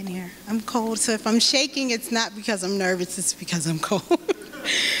chilly in here. I'm cold, so if I'm shaking, it's not because I'm nervous, it's because I'm cold.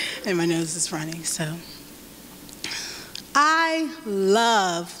 And my nose is running, so. I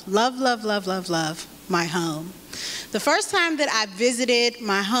love my home. The first time that I visited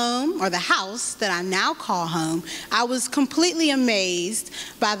my home, or the house that I now call home, I was completely amazed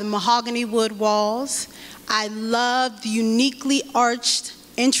by the mahogany wood walls. I loved the uniquely arched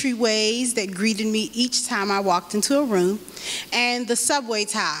entryways that greeted me each time I walked into a room, and the subway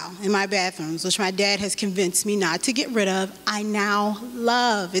tile in my bathrooms, which my dad has convinced me not to get rid of, I now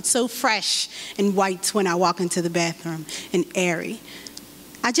love. It's so fresh and white when I walk into the bathroom and airy.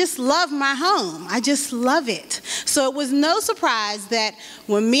 I just love my home. I just love it. So it was no surprise that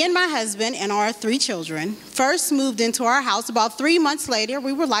when me and my husband and our 3 children first moved into our house, about 3 months later,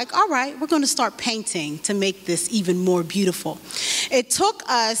 we were like, all right, we're going to start painting to make this even more beautiful. It took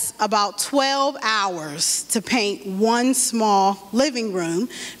us about 12 hours to paint one small living room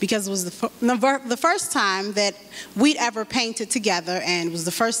because it was the first time that we'd ever painted together, and it was the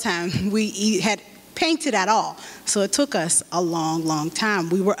first time we had painted at all. So it took us a long time.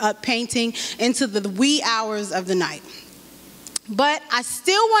 We were up painting into the wee hours of the night. But I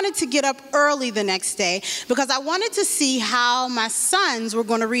still wanted to get up early the next day because I wanted to see how my sons were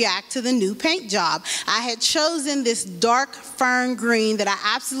going to react to the new paint job. I had chosen this dark fern green that I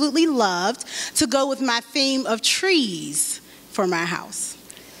absolutely loved to go with my theme of trees for my house.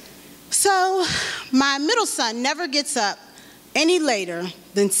 So my middle son never gets up any later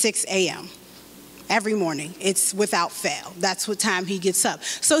than 6 a.m. Every morning. It's without fail. That's what time he gets up.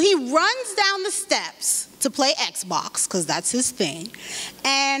 So he runs down the steps to play Xbox, because that's his thing,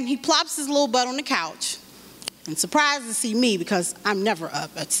 and he plops his little butt on the couch and surprised to see me because I'm never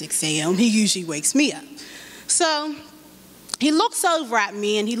up at 6 a.m. He usually wakes me up. So he looks over at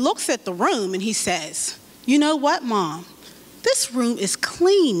me and he looks at the room and he says, "You know what, Mom? This room is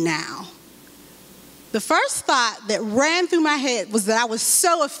clean now." The first thought that ran through my head was that I was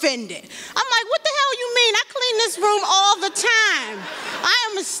so offended. I'm like, what the hell you mean? I clean this room all the time. I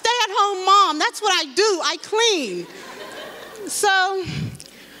am a stay-at-home mom. That's what I do. I clean. So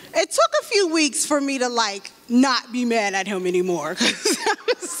it took a few weeks for me to not be mad at him anymore.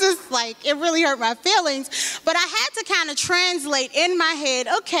 It's just it really hurt my feelings. But I had to kind of translate in my head,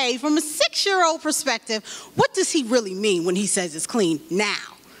 okay, from a 6-year-old perspective, what does he really mean when he says it's clean now?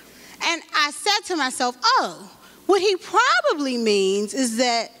 And I said to myself, oh, what he probably means is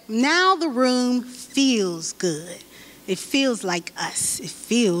that now the room feels good. It feels like us. It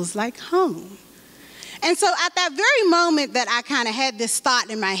feels like home. And so at that very moment that I kind of had this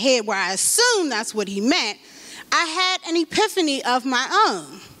thought in my head where I assumed that's what he meant, I had an epiphany of my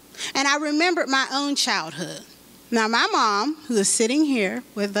own. And I remembered my own childhood. Now, my mom, who is sitting here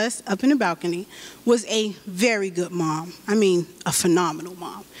with us up in the balcony, was a very good mom. I mean, a phenomenal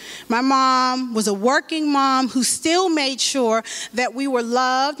mom. My mom was a working mom who still made sure that we were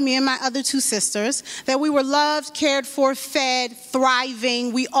loved, me and my other 2 sisters, that we were loved, cared for, fed,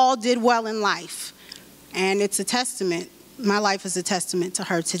 thriving. We all did well in life. And it's a testament, my life is a testament to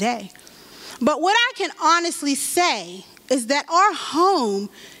her today. But what I can honestly say is that our home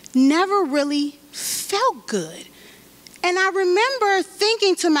never really felt good. And I remember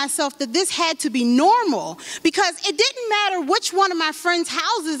thinking to myself that this had to be normal because it didn't matter which one of my friends'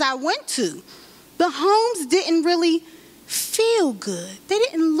 houses I went to. The homes didn't really feel good. They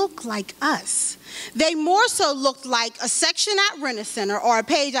didn't look like us. They more so looked like a section at Rent-A-Center or a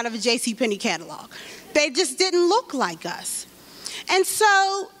page out of a JCPenney catalog. They just didn't look like us. And so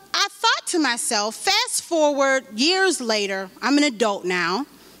I thought to myself, fast forward years later, I'm an adult now.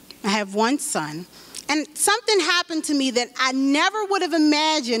 I have one son. And something happened to me that I never would have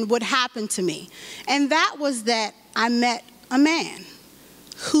imagined would happen to me. And that was that I met a man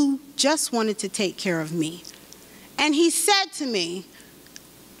who just wanted to take care of me. And he said to me,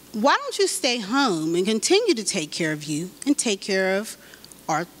 why don't you stay home and continue to take care of you and take care of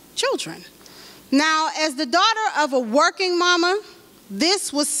our children? Now, as the daughter of a working mama,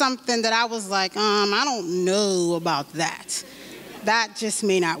 this was something that I was like, I don't know about that. That just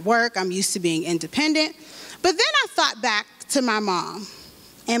may not work. I'm used to being independent. But then I thought back to my mom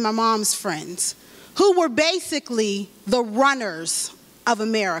and my mom's friends, who were basically the runners of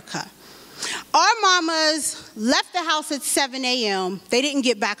America. Our mamas left the house at 7 a.m. They didn't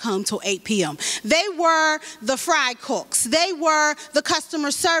get back home till 8 p.m. They were the fry cooks. They were the customer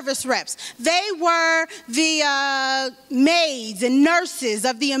service reps. They were the maids and nurses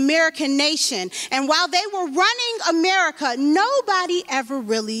of the American nation. And while they were running America, nobody ever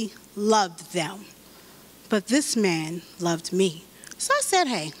really loved them. But this man loved me. So I said,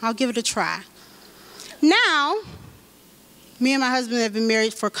 hey, I'll give it a try. Now, me and my husband have been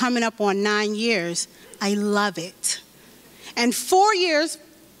married for coming up on 9 years. I love it. And 4 years,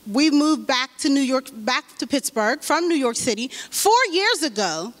 we moved back to Pittsburgh from New York City 4 years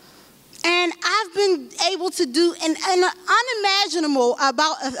ago. And I've been able to do an unimaginable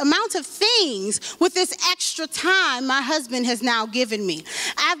amount of things with this extra time my husband has now given me.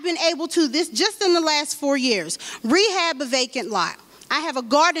 I've been able to, just in the last 4 years, rehab a vacant lot. I have a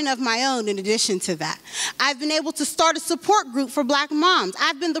garden of my own in addition to that. I've been able to start a support group for black moms.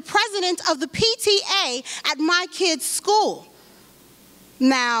 I've been the president of the PTA at my kids' school.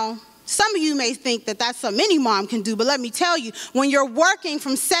 Now, some of you may think that that's something any mom can do, but let me tell you, when you're working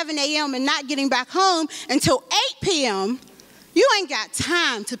from 7 a.m. and not getting back home until 8 p.m., you ain't got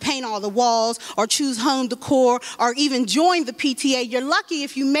time to paint all the walls or choose home decor or even join the PTA. You're lucky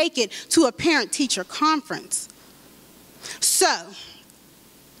if you make it to a parent-teacher conference. So,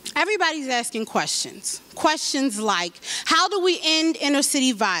 everybody's asking questions. Questions like, how do we end inner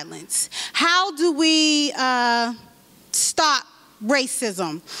city violence? How do we stop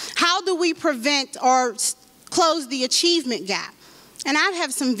racism? How do we prevent or close the achievement gap? And I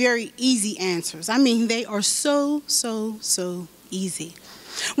have some very easy answers. I mean, they are so easy.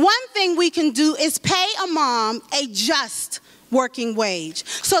 One thing we can do is pay a mom a just working wage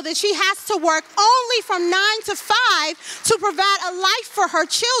so that she has to work only from 9 to 5 to provide a life for her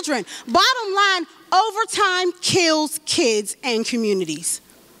children. Bottom line, overtime kills kids and communities.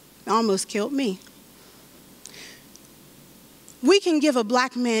 It almost killed me. We can give a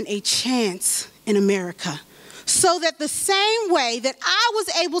black man a chance in America so that the same way that I was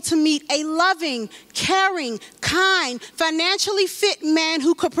able to meet a loving, caring, kind, financially fit man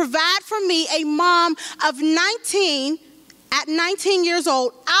who could provide for me a mom of 19 at 19 years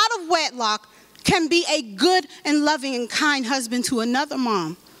old, out of wedlock, can be a good and loving and kind husband to another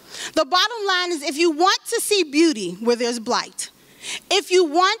mom. The bottom line is, if you want to see beauty where there's blight, if you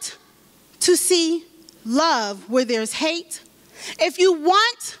want to see love where there's hate, if you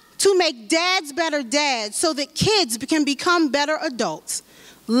want to make dads better dads so that kids can become better adults,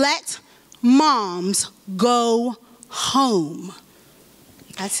 let moms go home.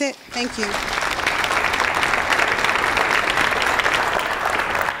 That's it. Thank you.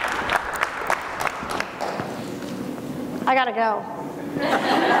 I gotta go.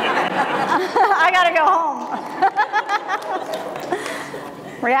 I gotta go home.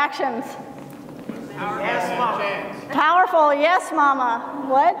 Reactions? Yes, Mama. Powerful, yes, Mama.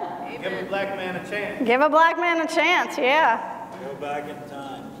 What? Give a black man a chance. Give a black man a chance, yeah. Go back in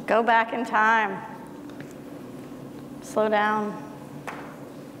time. Go back in time. Slow down.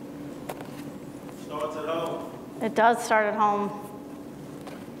 Starts at home. It does start at home.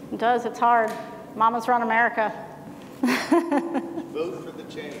 It does, it's hard. Mamas run America. Vote for the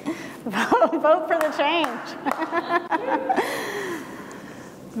change. Vote for the change.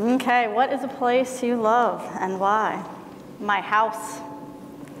 Okay, what is a place you love and why? My house.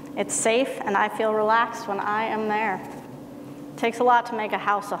 It's safe and I feel relaxed when I am there. It takes a lot to make a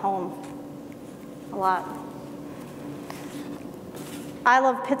house a home. A lot. I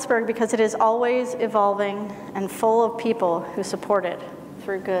love Pittsburgh because it is always evolving and full of people who support it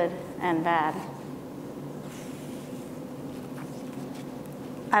through good and bad.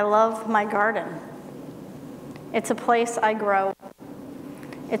 I love my garden. It's a place I grow.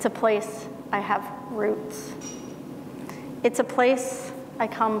 It's a place I have roots. It's a place I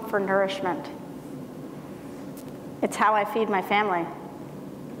come for nourishment. It's how I feed my family.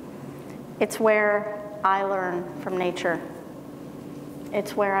 It's where I learn from nature.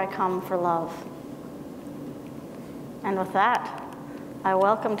 It's where I come for love. And with that, I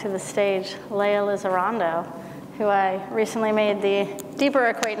welcome to the stage Leah Lizarrando, who I recently made the deeper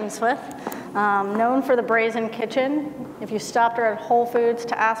acquaintance with, known for the Brazen Kitchen. If you stopped her at Whole Foods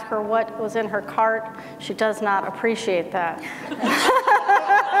to ask her what was in her cart, she does not appreciate that.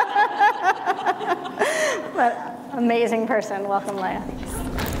 But amazing person. Welcome, Leah.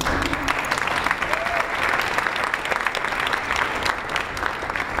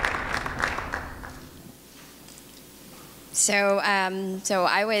 So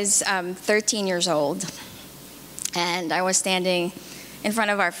I was 13 years old, and I was standing in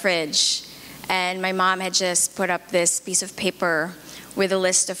front of our fridge, and my mom had just put up this piece of paper with a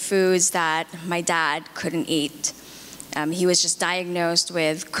list of foods that my dad couldn't eat. He was just diagnosed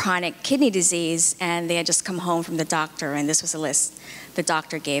with chronic kidney disease, and they had just come home from the doctor, and this was a list the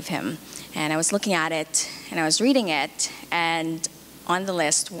doctor gave him. And I was looking at it, and I was reading it, and on the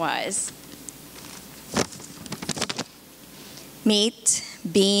list was meat,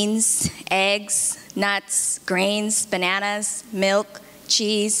 beans, eggs, nuts, grains, bananas, milk,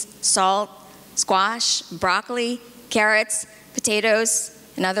 cheese, salt, squash, broccoli, carrots, potatoes,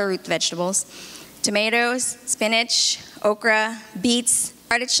 and other root vegetables, tomatoes, spinach, okra, beets,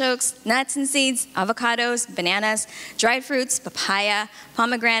 artichokes, nuts and seeds, avocados, bananas, dried fruits, papaya,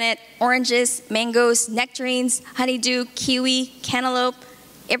 pomegranate, oranges, mangoes, nectarines, honeydew, kiwi, cantaloupe,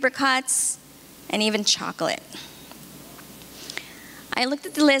 apricots, and even chocolate. I looked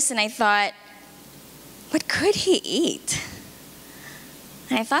at the list and I thought, what could he eat?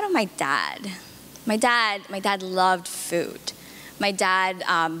 And I thought of my dad. My dad loved food. My dad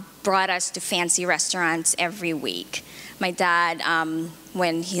brought us to fancy restaurants every week. My dad,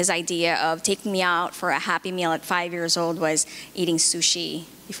 when his idea of taking me out for a Happy Meal at 5 years old was eating sushi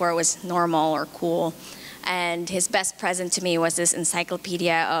before it was normal or cool. And his best present to me was this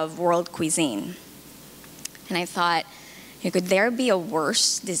encyclopedia of world cuisine. And I thought, could there be a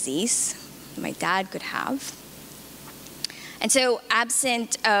worse disease my dad could have? And so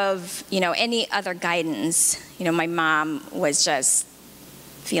absent of any other guidance, my mom was just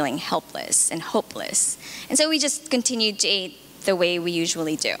feeling helpless and hopeless. And so we just continued to eat the way we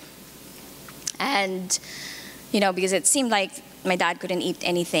usually do. And because it seemed like my dad couldn't eat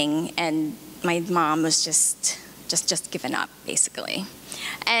anything and my mom was just given up, basically.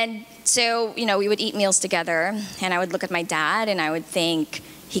 And so, we would eat meals together, and I would look at my dad, and I would think,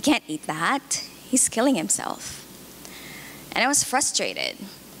 he can't eat that. He's killing himself. And I was frustrated.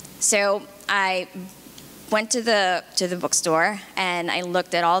 So I went to the bookstore, and I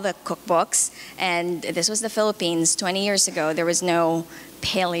looked at all the cookbooks, and this was the Philippines 20 years ago. There was no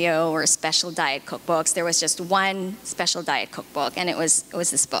paleo or special diet cookbooks. There was just one special diet cookbook, and it was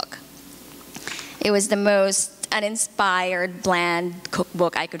this book. It was the most uninspired, bland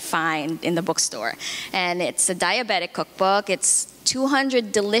cookbook I could find in the bookstore. And it's a diabetic cookbook. It's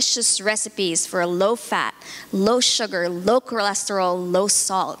 200 delicious recipes for a low-fat, low-sugar, low-cholesterol,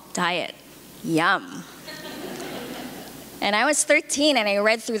 low-salt diet. Yum. And I was 13, and I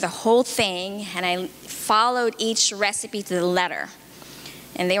read through the whole thing, and I followed each recipe to the letter.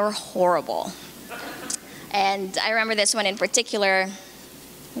 And they were horrible. And I remember this one in particular.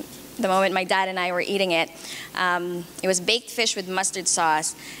 The moment my dad and I were eating it, it was baked fish with mustard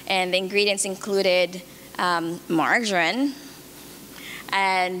sauce, and the ingredients included margarine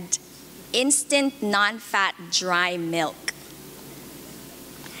and instant non-fat dry milk.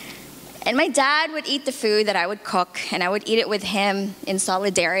 And my dad would eat the food that I would cook, and I would eat it with him in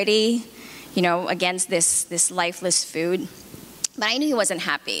solidarity, against this lifeless food. But I knew he wasn't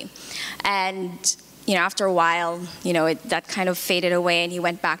happy. And after a while, that kind of faded away, and he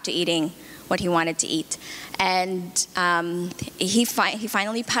went back to eating what he wanted to eat. And he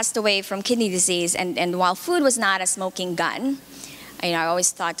finally passed away from kidney disease. And while food was not a smoking gun, I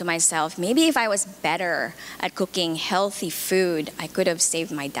always thought to myself, maybe if I was better at cooking healthy food, I could have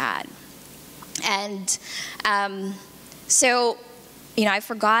saved my dad. And so, I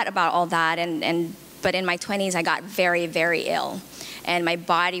forgot about all that. But in my 20s, I got very, very ill. and my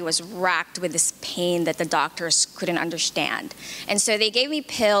body was racked with this pain that the doctors couldn't understand. And so they gave me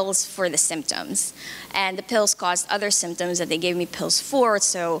pills for the symptoms, and the pills caused other symptoms that they gave me pills for,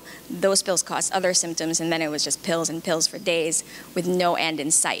 so those pills caused other symptoms, and then it was just pills and pills for days with no end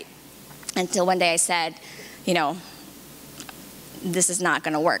in sight. Until one day I said, you know, this is not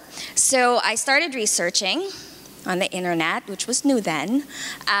going to work. So I started researching on the internet, which was new then,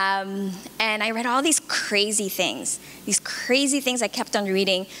 and I read all these crazy things I kept on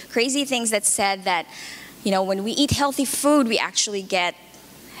reading, crazy things that said that, you know, when we eat healthy food, we actually get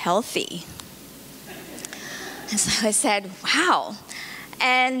healthy. And so I said, wow.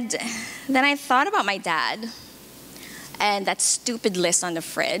 And then I thought about my dad and that stupid list on the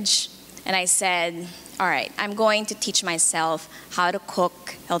fridge, and I said, all right, I'm going to teach myself how to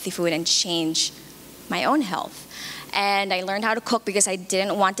cook healthy food and change my own health. And I learned how to cook because I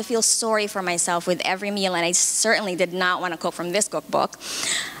didn't want to feel sorry for myself with every meal, and I certainly did not want to cook from this cookbook.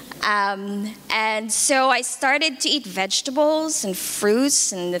 And so I started to eat vegetables and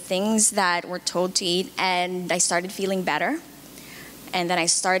fruits and the things that we're told to eat, and I started feeling better. And then I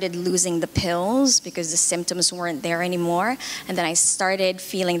started losing the pills because the symptoms weren't there anymore. And then I started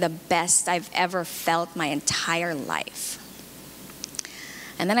feeling the best I've ever felt my entire life.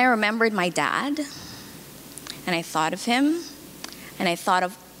 And then I remembered my dad, and I thought of him, and I thought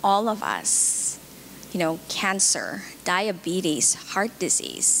of all of us. You know, cancer, diabetes, heart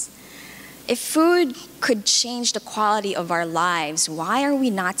disease. If food could change the quality of our lives, why are we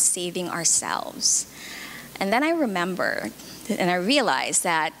not saving ourselves? And then I remembered, and I realized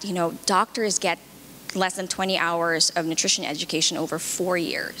that, you know, doctors get less than 20 hours of nutrition education over 4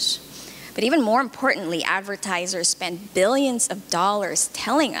 years. But even more importantly, advertisers spend billions of dollars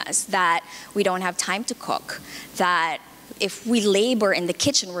telling us that we don't have time to cook, that if we labor in the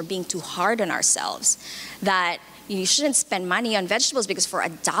kitchen, we're being too hard on ourselves, that you shouldn't spend money on vegetables because for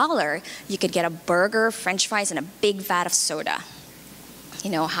 $1, you could get a burger, French fries, and a big vat of soda.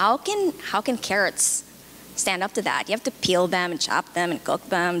 You know, how can carrots stand up to that? You have to peel them and chop them and cook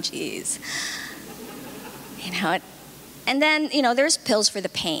them, geez. You know, and then, you know, there's pills for the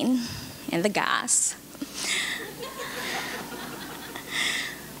pain and the gas.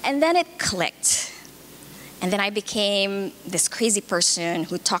 And then it clicked. And then I became this crazy person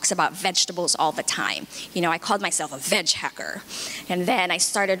who talks about vegetables all the time. You know, I called myself a veg hacker. And then I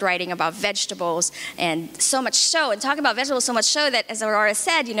started writing about vegetables, and so much so, and talking about vegetables so much so that, as Aurora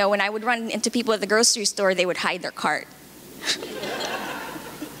said, you know, when I would run into people at the grocery store, they would hide their cart.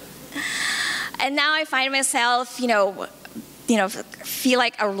 And now I find myself, you know, feel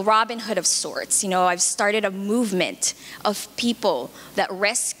like a Robin Hood of sorts. You know, I've started a movement of people that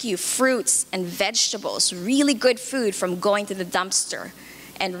rescue fruits and vegetables, really good food, from going to the dumpster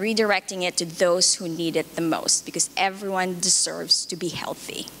and redirecting it to those who need it the most, because everyone deserves to be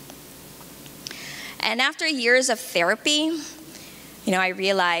healthy. And after years of therapy, you know, I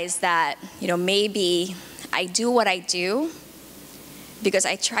realized that, you know, maybe I do what I do because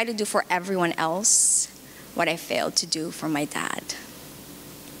I try to do for everyone else what I failed to do for my dad.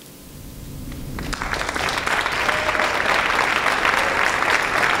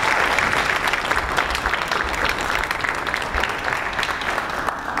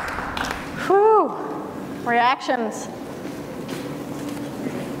 Whew. Reactions.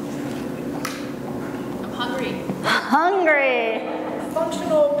 I'm hungry. Hungry.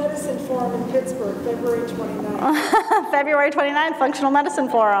 Functional Medicine Forum in Pittsburgh, February 29th. February 29th, Functional Medicine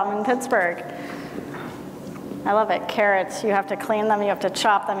Forum in Pittsburgh. I love it. Carrots, you have to clean them, you have to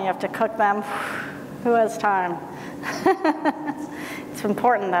chop them, you have to cook them. Who has time? It's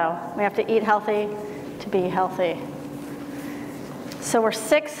important though. We have to eat healthy to be healthy. So we're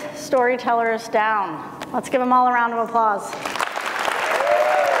 6 storytellers down. Let's give them all a round of applause.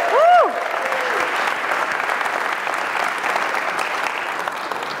 Woo!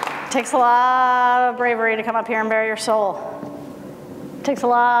 It takes a lot of bravery to come up here and bare your soul. It takes a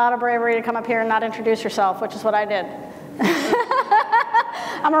lot of bravery to come up here and not introduce yourself, which is what I did.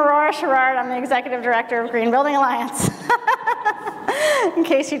 I'm Aurora Sherrard. I'm the Executive Director of Green Building Alliance, in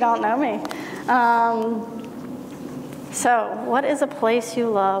case you don't know me. So what is a place you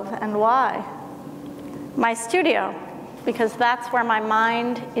love and why? My studio, because that's where my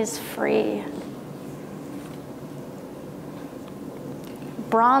mind is free.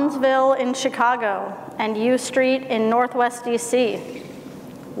 Bronzeville in Chicago and U Street in Northwest DC.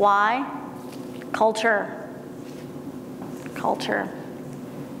 Why? Culture. Culture.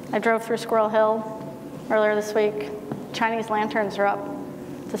 I drove through Squirrel Hill earlier this week. Chinese lanterns are up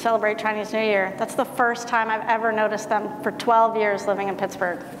to celebrate Chinese New Year. That's the first time I've ever noticed them for 12 years living in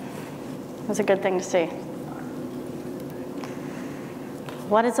Pittsburgh. It was a good thing to see.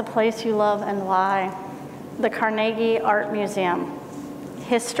 What is a place you love and why? The Carnegie Art Museum.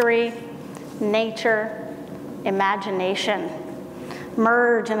 History, nature, imagination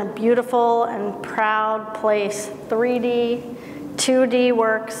merge in a beautiful and proud place. 3D, 2D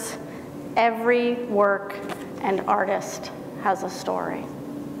works. Every work and artist has a story.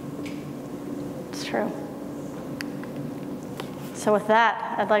 It's true. So with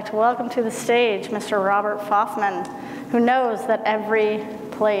that, I'd like to welcome to the stage Mr. Robert Foffman, who knows that every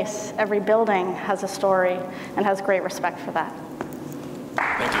place, every building has a story and has great respect for that.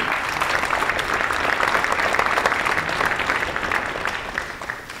 Thank you.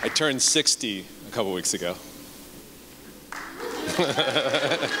 I turned 60 a couple weeks ago.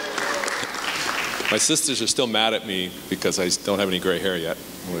 My sisters are still mad at me because I don't have any gray hair yet.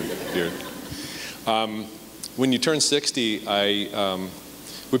 When you turn 60,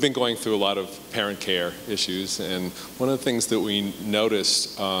 we've been going through a lot of parent care issues, and one of the things that we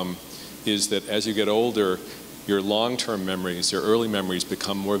notice is that as you get older, your long-term memories, your early memories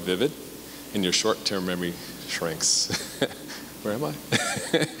become more vivid, and your short-term memory shrinks. Where am I?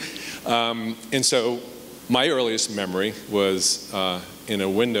 And so my earliest memory was in a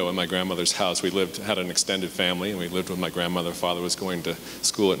window in my grandmother's house. We had an extended family, and we lived with my grandmother. Father was going to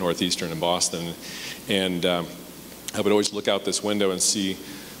school at Northeastern in Boston, and I would always look out this window and see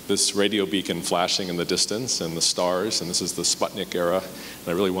this radio beacon flashing in the distance and the stars, and this is the Sputnik era, and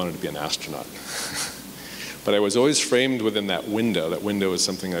I really wanted to be an astronaut. But I was always framed within that window. That window is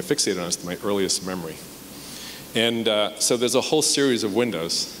something I fixated on as my earliest memory. And so there's a whole series of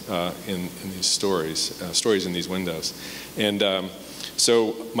windows in these stories in these windows. And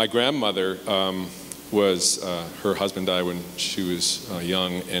so my grandmother her husband died when she was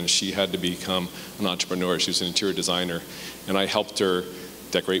young, and she had to become an entrepreneur. She was an interior designer, and I helped her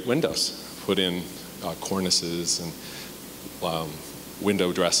decorate windows, put in cornices and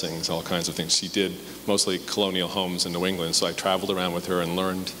window dressings, all kinds of things. She did mostly colonial homes in New England, so I traveled around with her and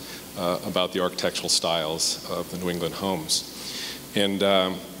learned about the architectural styles of the New England homes. And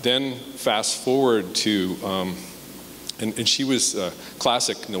then fast forward to, and she was a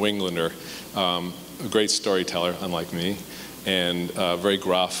classic New Englander, a great storyteller, unlike me, and very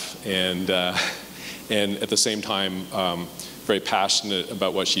gruff, and at the same time, very passionate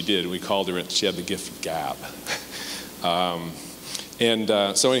about what she did. We called her, she had the gift of gab.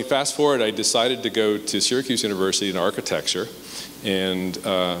 So when you fast forward, I decided to go to Syracuse University in architecture, and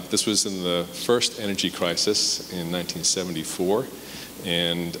this was in the first energy crisis in 1974,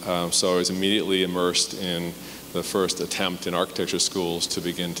 and so I was immediately immersed in the first attempt in architecture schools to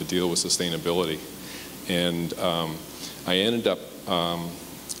begin to deal with sustainability. And I ended up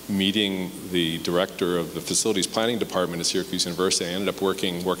meeting the director of the facilities planning department at Syracuse University. I ended up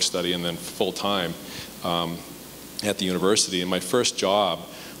working work study and then full-time at the university, and my first job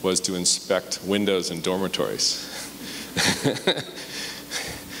was to inspect windows in dormitories.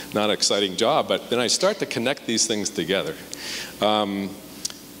 Not an exciting job, but then I start to connect these things together.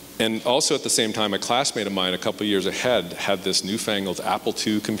 And also at the same time, a classmate of mine a couple years ahead had this newfangled Apple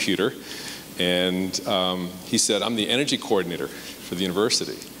II computer, and he said, "I'm the energy coordinator for the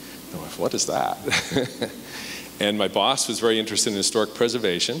university." And I went, "What is that?" And my boss was very interested in historic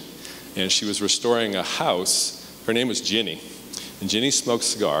preservation, and she was restoring a house. Her name was Ginny, and Ginny smoked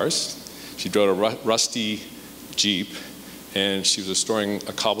cigars. She drove a rusty Jeep, and she was restoring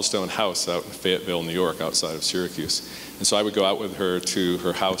a cobblestone house out in Fayetteville, New York, outside of Syracuse. And so I would go out with her to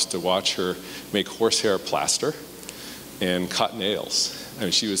her house to watch her make horsehair plaster and cut nails. I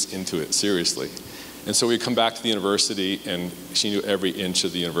mean, she was into it, seriously. And so we'd come back to the university, and she knew every inch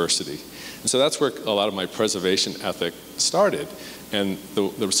of the university. And so that's where a lot of my preservation ethic started. And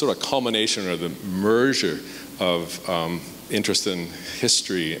the sort of culmination or the merger of interest in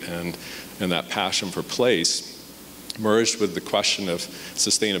history and that passion for place merged with the question of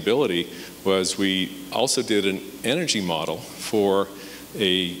sustainability was we also did an energy model for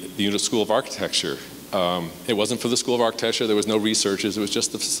the School of Architecture. It wasn't for the School of Architecture, there was no researchers, it was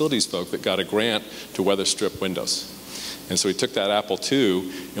just the facilities folk that got a grant to weather strip windows. And so we took that Apple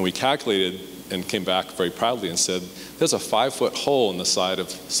II and we calculated and came back very proudly and said, there's a 5-foot hole in the side of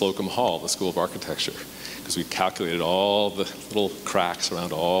Slocum Hall, the School of Architecture, because we calculated all the little cracks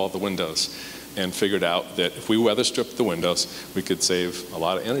around all the windows and figured out that if we weather stripped the windows, we could save a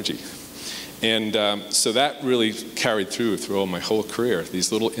lot of energy. And so that really carried through my whole career,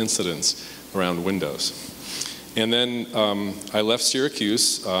 these little incidents around windows. And then I left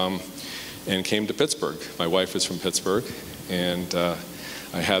Syracuse and came to Pittsburgh. My wife is from Pittsburgh, and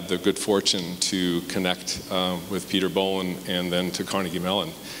I had the good fortune to connect with Peter Bowen and then to Carnegie Mellon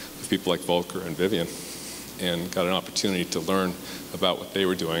with people like Volker and Vivian. and got an opportunity to learn about what they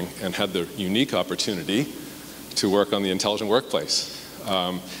were doing, and had the unique opportunity to work on the Intelligent Workplace.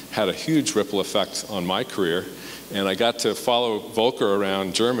 Had a huge ripple effect on my career, and I got to follow Volker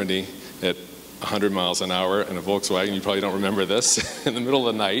around Germany at 100 miles an hour in a Volkswagen. You probably don't remember this. In the middle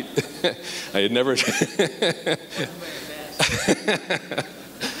of the night. I had never...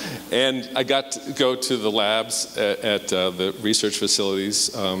 And I got to go to the labs at the research facilities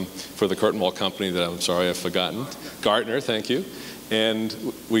for the curtain wall company that I'm sorry I've forgotten. Gartner, thank you. And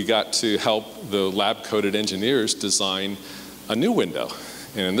we got to help the lab-coded engineers design a new window.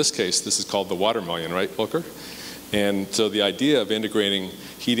 And in this case, this is called the water mullion, right, Volker? And so the idea of integrating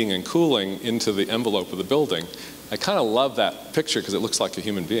heating and cooling into the envelope of the building, I kind of love that picture because it looks like a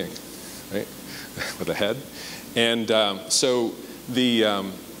human being, right, with a head. And so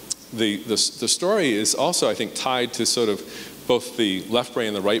the story is also, I think, tied to sort of both the left brain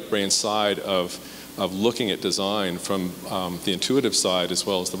and the right brain side of looking at design from the intuitive side as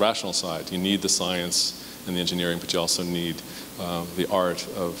well as the rational side. You need the science and the engineering, but you also need the art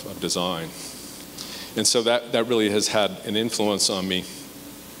of design. And so that really has had an influence on me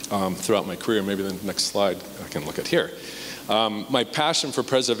throughout my career. Maybe the next slide I can look at here. My passion for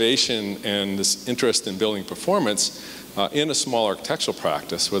preservation and this interest in building performance in a small architectural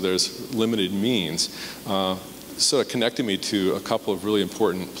practice where there's limited means sort of connected me to a couple of really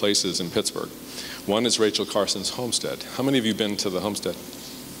important places in Pittsburgh. One is Rachel Carson's homestead. How many of you have been to the homestead?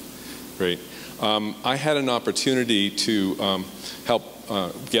 Great. I had an opportunity to help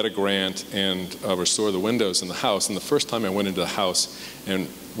get a grant and restore the windows in the house. And the first time I went into the house and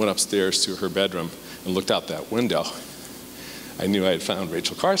went upstairs to her bedroom and looked out that window, I knew I had found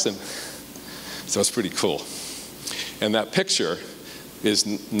Rachel Carson. So it's pretty cool. And that picture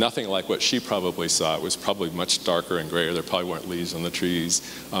is nothing like what she probably saw. It was probably much darker and grayer. There probably weren't leaves on the trees.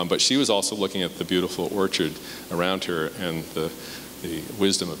 But she was also looking at the beautiful orchard around her and the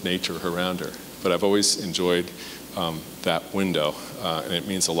wisdom of nature around her. But I've always enjoyed that window, and it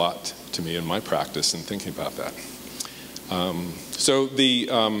means a lot to me in my practice in thinking about that. So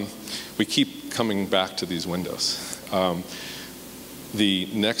we keep coming back to these windows. The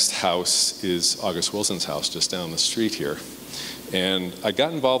next house is August Wilson's house just down the street here. And I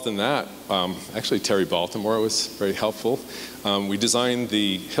got involved in that. Actually, Terry Baltimore was very helpful. We designed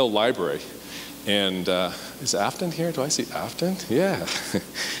the Hill Library. And is Afton here? Do I see Afton? Yeah.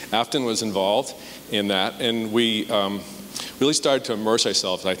 Afton was involved in that. And we really started to immerse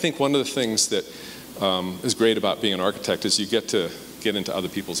ourselves. I think one of the things that is great about being an architect is you get to get into other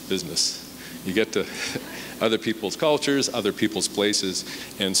people's business. You get to other people's cultures, other people's places,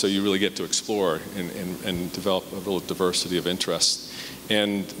 and so you really get to explore and develop a real diversity of interests.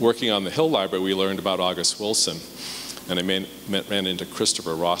 And working on the Hill Library, we learned about August Wilson, and I ran into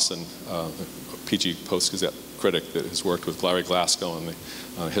Christopher Rawson, the PG Post-Gazette critic that has worked with Larry Glasgow on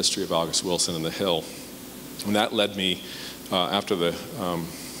the history of August Wilson and the Hill. And that led me, after the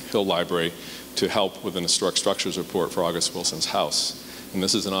Hill Library, to help with an historic structures report for August Wilson's house. And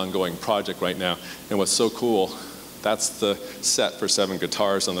this is an ongoing project right now. And what's so cool, that's the set for 7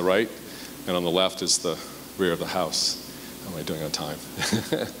 guitars on the right, and on the left is the rear of the house. How am I doing on time?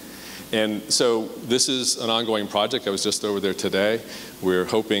 And so this is an ongoing project. I was just over there today. We're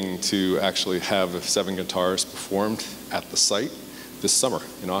hoping to actually have 7 guitars performed at the site this summer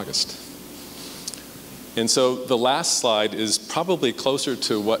in August. And so the last slide is probably closer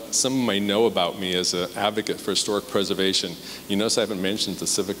to what some may know about me as an advocate for historic preservation. You notice I haven't mentioned the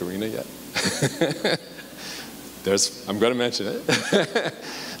Civic Arena yet? I'm going to mention it.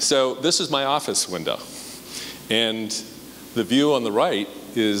 So this is my office window. And the view on the right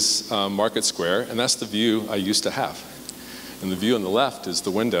is Market Square, and that's the view I used to have. And the view on the left is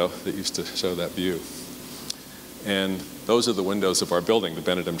the window that used to show that view. And those are the windows of our building, the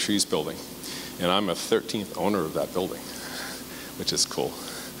Benedum Trees building. And I'm a 13th owner of that building, which is cool.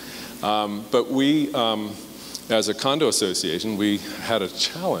 But we, as a condo association, we had a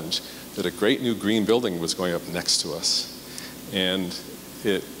challenge that a great new green building was going up next to us. And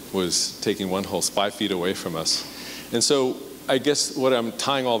it was taking one whole 5 feet away from us. And so I guess what I'm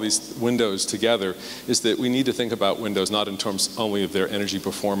tying all these windows together is that we need to think about windows not in terms only of their energy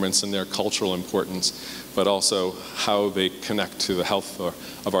performance and their cultural importance, but also how they connect to the health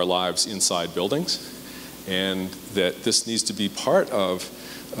of our lives inside buildings. And that this needs to be part of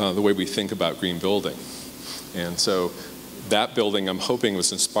the way we think about green building. And so that building, I'm hoping,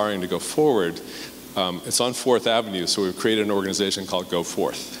 was inspiring to go forward. It's on 4th Avenue, so we've created an organization called Go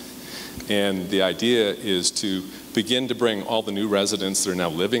Forth. And the idea is to begin to bring all the new residents that are now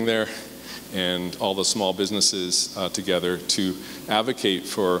living there and all the small businesses together to advocate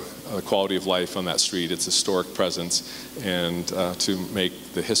for the quality of life on that street, its historic presence, and to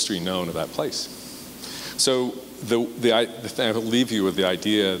make the history known of that place. So I will leave you with the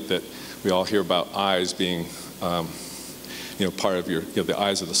idea that we all hear about eyes being part of the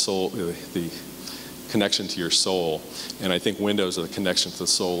eyes of the soul, the connection to your soul. And I think windows are the connection to the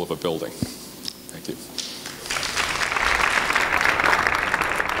soul of a building. Thank you.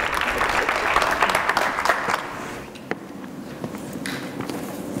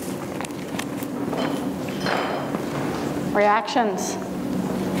 Reactions.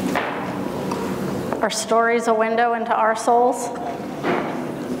 Are stories a window into our souls?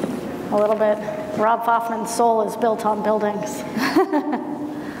 A little bit. Rob Foffman's soul is built on buildings.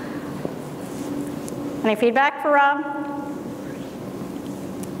 Any feedback for Rob?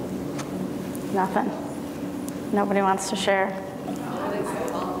 Nothing. Nobody wants to share. He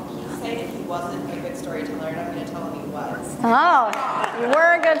said he wasn't a good storyteller, and I'm going to tell him he was. Oh, you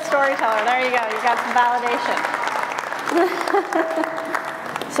were a good storyteller. There you go. You got some validation.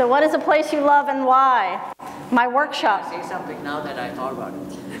 So what is a place you love and why? My workshop. Say something now that I thought about it.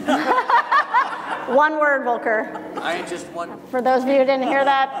 One word, Volker. I ain't just one. For those of you who didn't hear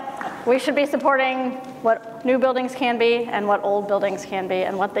that, we should be supporting what new buildings can be and what old buildings can be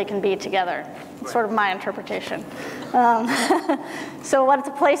and what they can be together. It's sort of my interpretation. So what's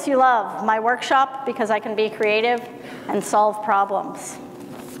a place you love? My workshop, because I can be creative and solve problems.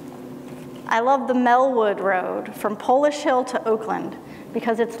 I love the Melwood Road from Polish Hill to Oakland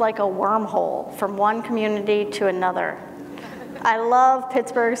because it's like a wormhole from one community to another. I love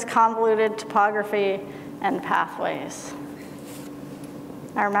Pittsburgh's convoluted topography and pathways.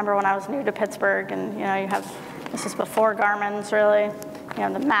 I remember when I was new to Pittsburgh, and you have, this is before Garmin's really,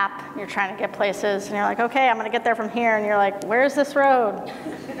 the map, you're trying to get places, and you're like, okay, I'm gonna get there from here, and you're like, where's this road?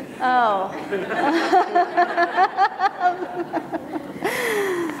 Oh.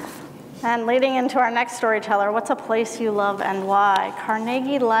 And leading into our next storyteller, what's a place you love and why?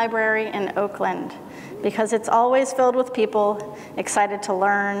 Carnegie Library in Oakland, because it's always filled with people excited to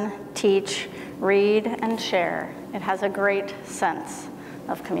learn, teach, read, and share. It has a great sense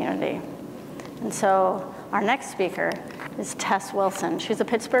of community. And so our next speaker is Tess Wilson. She's a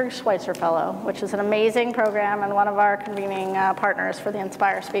Pittsburgh Schweitzer Fellow, which is an amazing program and one of our convening partners for the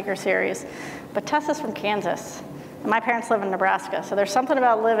Inspire Speaker Series. But Tess is from Kansas. And my parents live in Nebraska, so there's something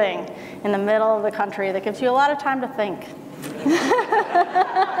about living in the middle of the country that gives you a lot of time to think.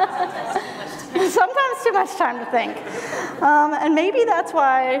 Sometimes too much time to think. And maybe that's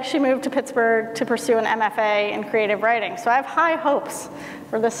why she moved to Pittsburgh to pursue an MFA in creative writing. So I have high hopes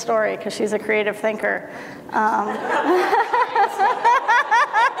for this story because she's a creative thinker.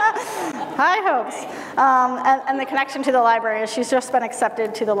 High hopes. And the connection to the library is she's just been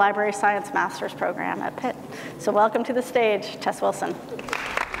accepted to the Library Science Master's program at Pitt. So welcome to the stage, Tess Wilson.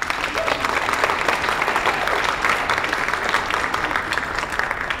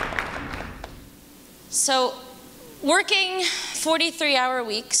 So working 43-hour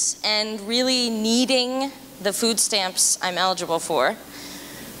weeks and really needing the food stamps I'm eligible for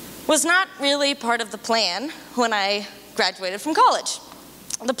was not really part of the plan when I graduated from college.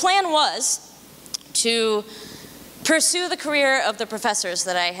 The plan was to pursue the career of the professors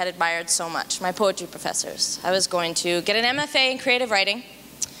that I had admired so much, my poetry professors. I was going to get an MFA in creative writing,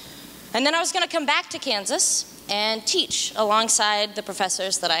 and then I was going to come back to Kansas and teach alongside the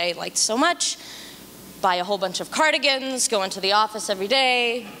professors that I liked so much, buy a whole bunch of cardigans, go into the office every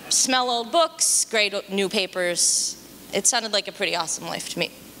day, smell old books, grade new papers. It sounded like a pretty awesome life to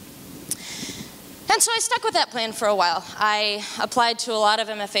me. And so I stuck with that plan for a while. I applied to a lot of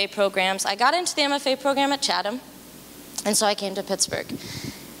MFA programs. I got into the MFA program at Chatham, and so I came to Pittsburgh.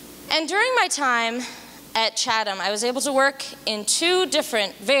 And during my time at Chatham, I was able to work in two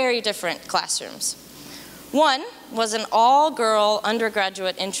different, very different classrooms. One was an all-girl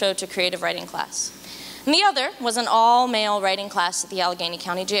undergraduate intro to creative writing class. And the other was an all-male writing class at the Allegheny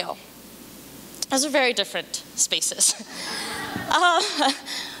County Jail. Those are very different spaces.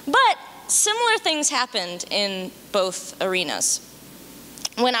 But similar things happened in both arenas.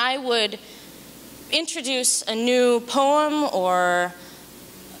 When I would introduce a new poem or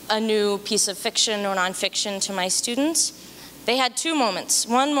a new piece of fiction or nonfiction to my students, they had two moments.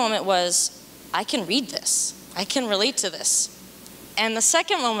 One moment was, I can read this. I can relate to this. And the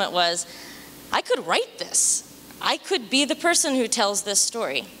second moment was, I could write this. I could be the person who tells this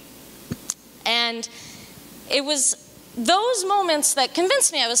story. And it was those moments that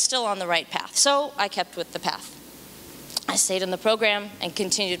convinced me I was still on the right path. So I kept with the path. I stayed in the program and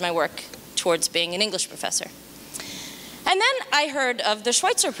continued my work towards being an English professor. And then I heard of the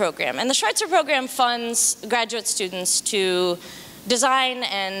Schweitzer program, and the Schweitzer program funds graduate students to design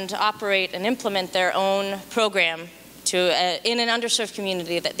and operate and implement their own program in an underserved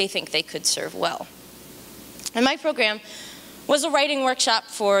community that they think they could serve well. And my program was a writing workshop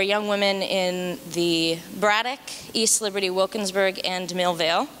for young women in the Braddock, East Liberty, Wilkinsburg, and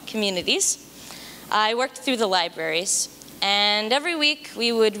Millvale communities. I worked through the libraries, and every week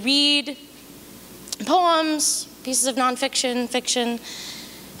we would read poems, pieces of nonfiction, fiction,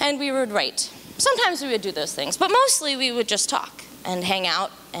 and we would write. Sometimes we would do those things, but mostly we would just talk and hang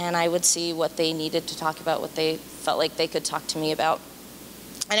out, and I would see what they needed to talk about, what they felt like they could talk to me about.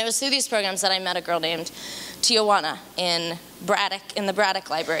 And it was through these programs that I met a girl named Tijuana in the Braddock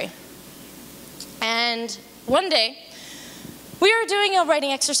Library. And one day, we were doing a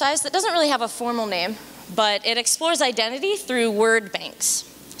writing exercise that doesn't really have a formal name, but it explores identity through word banks.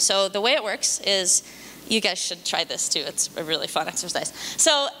 So the way it works is, you guys should try this too, it's a really fun exercise.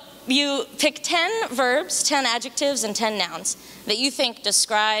 So you pick 10 verbs, 10 adjectives, and 10 nouns that you think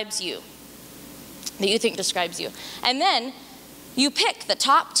describes you. And then you pick the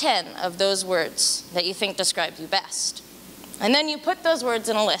top 10 of those words that you think describe you best. And then you put those words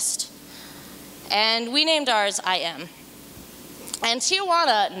in a list. And we named ours I Am. And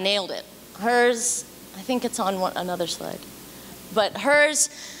Tijuana nailed it. Hers, I think it's on another slide. But hers,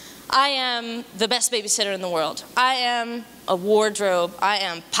 I am the best babysitter in the world. I am a wardrobe. I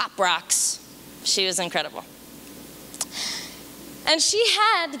am pop rocks. She was incredible. And she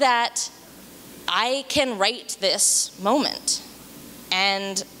had that I can write this moment.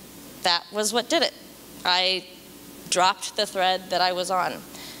 And that was what did it. I dropped the thread that I was on.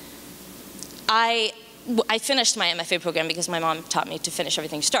 I finished my MFA program because my mom taught me to finish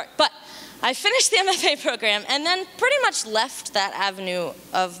everything you start. But I finished the MFA program and then pretty much left that avenue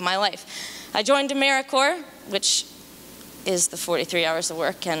of my life. I joined AmeriCorps, which is the 43 hours of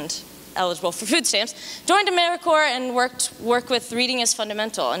work and eligible for food stamps. Joined AmeriCorps and work with Reading is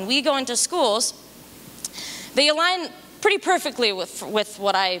Fundamental. And we go into schools. They align pretty perfectly with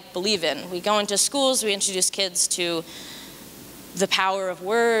what I believe in. We go into schools, we introduce kids to the power of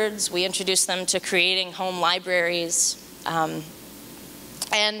words, we introduce them to creating home libraries,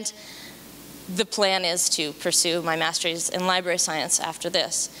 and the plan is to pursue my master's in library science after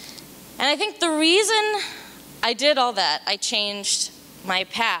this. And I think the reason I did all that, I changed my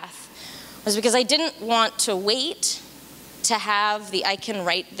path, was because I didn't want to wait to have the I can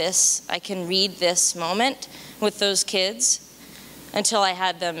write this, I can read this moment with those kids until I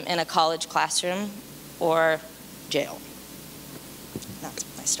had them in a college classroom or jail. That's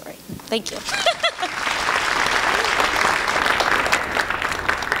my story. Thank you.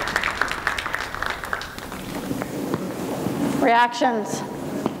 Reactions?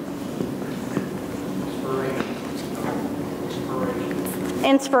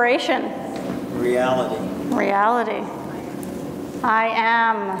 Inspiration. Reality. Reality. I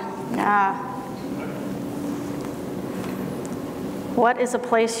am. Yeah. What is a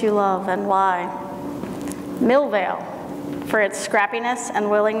place you love and why? Millvale, for its scrappiness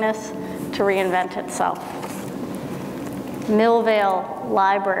and willingness to reinvent itself. Millvale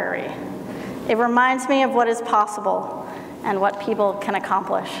Library. It reminds me of what is possible and what people can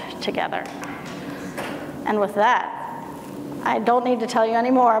accomplish together. And with that, I don't need to tell you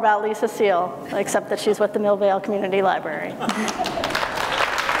any more about Lisa Seal, except that she's with the Millvale Community Library.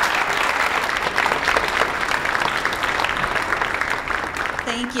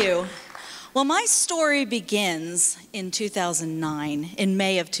 Thank you. Well, my story begins in 2009, in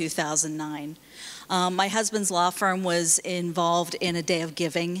May of 2009. My husband's law firm was involved in a Day of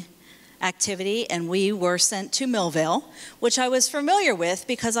Giving activity, and we were sent to Millvale, which I was familiar with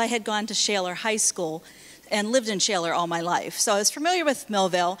because I had gone to Shaler High School and lived in Shaler all my life. So I was familiar with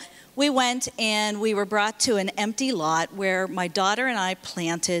Millvale. We went and we were brought to an empty lot where my daughter and I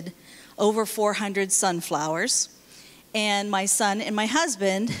planted over 400 sunflowers, and my son and my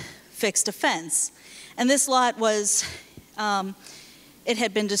husband fixed a fence. And this lot was, it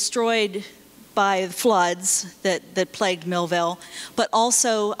had been destroyed by the floods that plagued Millvale, but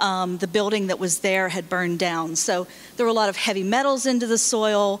also the building that was there had burned down. So there were a lot of heavy metals into the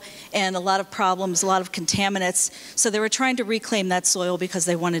soil and a lot of problems, a lot of contaminants. So they were trying to reclaim that soil because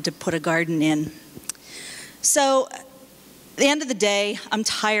they wanted to put a garden in. So at the end of the day, I'm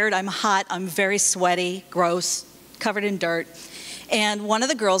tired, I'm hot, I'm very sweaty, gross, covered in dirt. And one of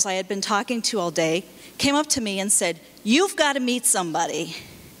the girls I had been talking to all day came up to me and said, "You've got to meet somebody."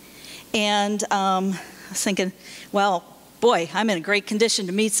 And I was thinking, well, boy, I'm in a great condition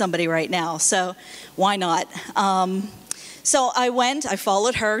to meet somebody right now, so why not? So I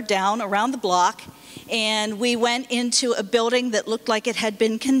followed her down around the block, and we went into a building that looked like it had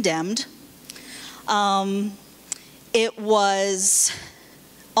been condemned. It was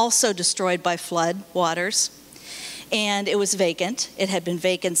also destroyed by flood waters, and it was vacant. It had been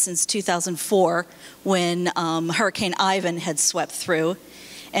vacant since 2004 when Hurricane Ivan had swept through,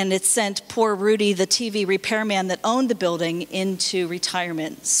 and it sent poor Rudy, the TV repairman that owned the building, into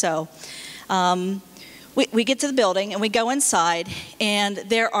retirement. So we get to the building and we go inside, and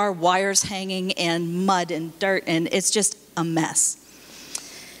there are wires hanging and mud and dirt, and it's just a mess.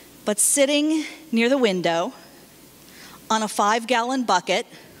 But sitting near the window on a 5-gallon bucket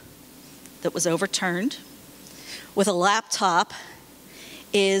that was overturned with a laptop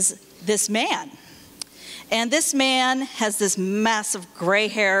is this man. And this man has this massive gray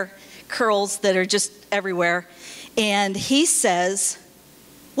hair, curls that are just everywhere. And he says,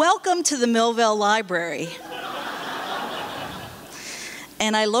 "Welcome to the Millville Library."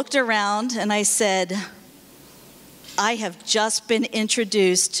 And I looked around and I said, "I have just been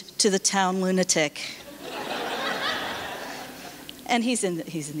introduced to the town lunatic." And he's in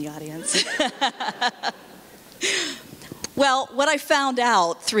the audience. Well, what I found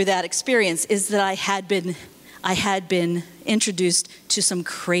out through that experience is that I had been introduced to some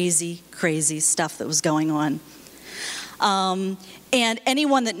crazy, crazy stuff that was going on. And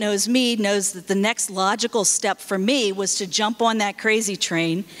anyone that knows me knows that the next logical step for me was to jump on that crazy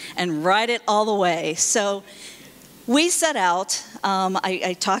train and ride it all the way. So we set out.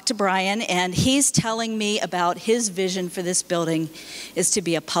 I talked to Brian, and he's telling me about his vision for this building is to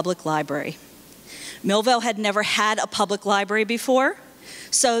be a public library. Millville had never had a public library before,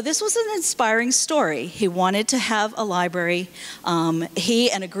 so this was an inspiring story. He wanted to have a library. He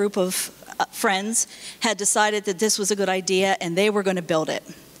and a group of friends had decided that this was a good idea, and they were going to build it.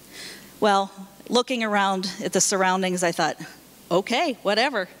 Well, looking around at the surroundings, I thought, okay,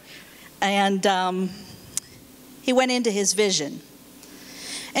 whatever. And he went into his vision.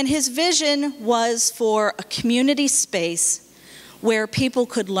 And his vision was for a community space where people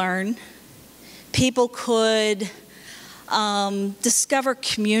could learn, people could discover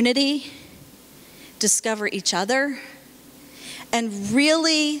community, discover each other, and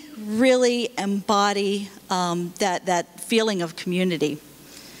really, really embody that feeling of community.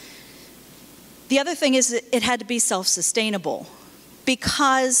 The other thing is that it had to be self-sustainable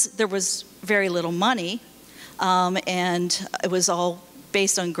because there was very little money, and it was all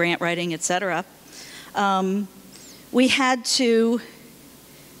based on grant writing, etc. We had to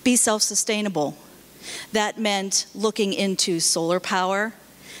be self-sustainable. That meant looking into solar power.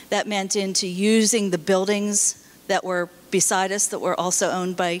 That meant into using the buildings that were beside us that were also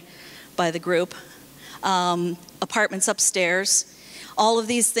owned by the group. Apartments upstairs. All of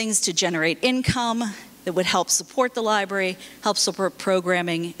these things to generate income that would help support the library, help support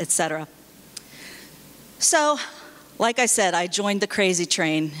programming, etc. So, like I said, I joined the crazy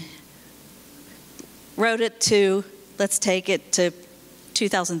train. Rode it to, let's take it to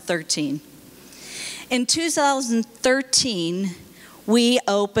 2013. In 2013, we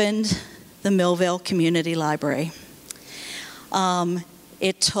opened the Millville Community Library.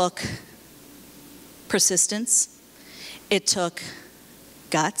 It took persistence. It took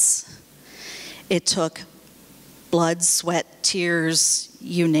guts. It took blood, sweat, tears,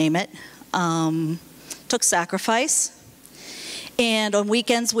 you name it. Took sacrifice. And on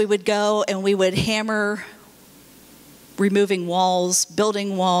weekends, we would go and we would hammer removing walls,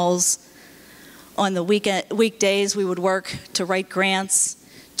 building walls. On the weekdays, we would work to write grants,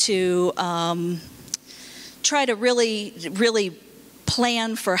 to try to really, really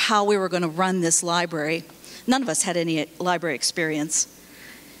plan for how we were going to run this library. None of us had any library experience.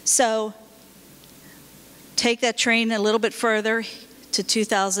 So take that train a little bit further to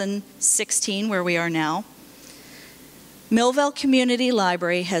 2016, where we are now. Millville Community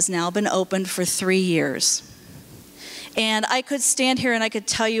Library has now been opened for 3 years. And I could stand here and I could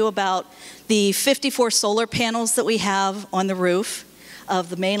tell you about the 54 solar panels that we have on the roof of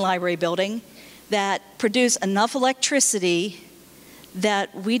the main library building that produce enough electricity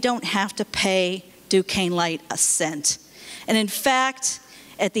that we don't have to pay Duquesne Light a cent. And in fact,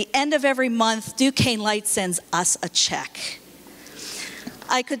 at the end of every month, Duquesne Light sends us a check.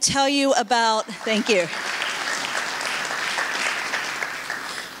 I could tell you about, thank you.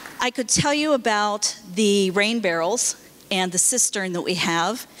 I could tell you about the rain barrels and the cistern that we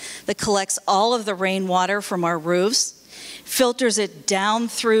have that collects all of the rainwater from our roofs, filters it down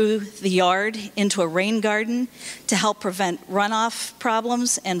through the yard into a rain garden to help prevent runoff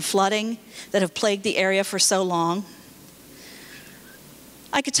problems and flooding that have plagued the area for so long.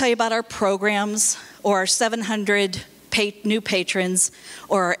 I could tell you about our programs or our 700 new patrons,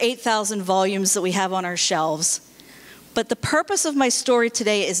 or our 8,000 volumes that we have on our shelves. But the purpose of my story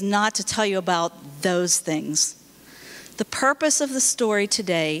today is not to tell you about those things. The purpose of the story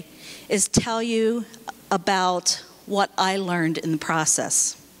today is tell you about what I learned in the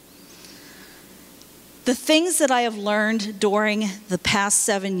process. The things that I have learned during the past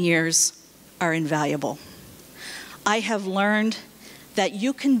 7 years are invaluable. I have learned that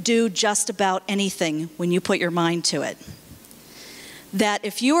you can do just about anything when you put your mind to it. That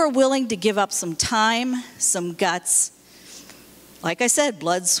if you are willing to give up some time, some guts, like I said,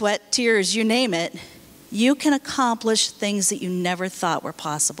 blood, sweat, tears, you name it, you can accomplish things that you never thought were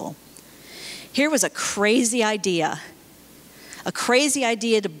possible. Here was a crazy idea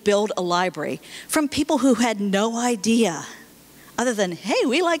to build a library from people who had no idea, other than, hey,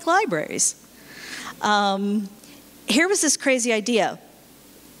 we like libraries. Here was this crazy idea,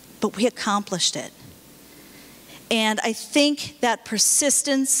 but we accomplished it. And I think that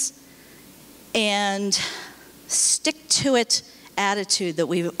persistence and stick-to-it attitude that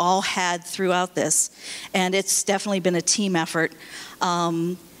we've all had throughout this, and it's definitely been a team effort,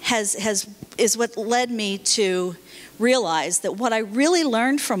 is what led me to realize that what I really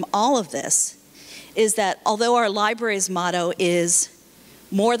learned from all of this is that although our library's motto is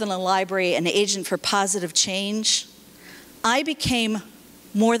more than a library, an agent for positive change, I became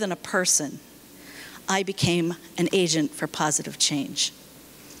more than a person. I became an agent for positive change.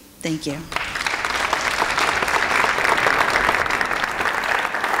 Thank you.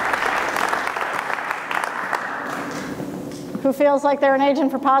 Who feels like they're an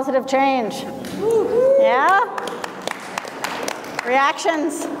agent for positive change? Yeah?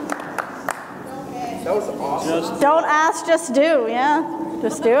 Reactions? That was awesome. Don't ask, just do, yeah?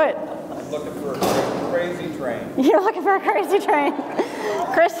 Just do it. I'm looking for a crazy train. You're looking for a crazy train.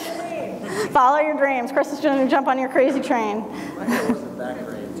 Chris, follow your dreams. Chris is going to jump on your crazy train. My hair wasn't that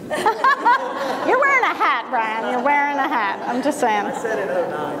crazy. You're wearing a hat, Brian. You're wearing a hat. I'm just saying. I said in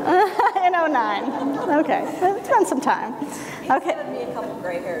 09. In 09. Okay. It's been some time. Okay. Give me a couple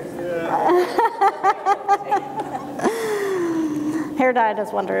gray hairs. Hair dye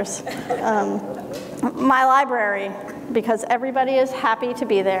does wonders. My library, because everybody is happy to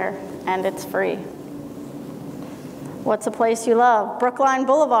be there, and it's free. What's a place you love? Brookline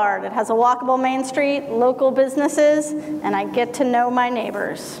Boulevard. It has a walkable main street, local businesses, and I get to know my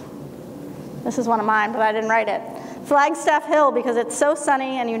neighbors. This is one of mine, but I didn't write it. Flagstaff Hill, because it's so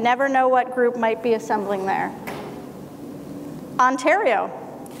sunny and you never know what group might be assembling there. Ontario,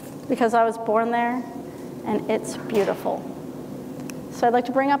 because I was born there, and it's beautiful. So I'd like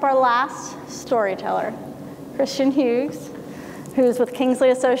to bring up our last storyteller, Christian Hughes, who's with Kingsley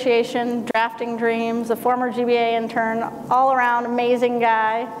Association, Drafting Dreams, a former GBA intern, all around amazing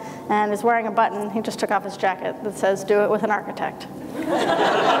guy, and is wearing a button. He just took off his jacket that says, "Do it with an architect."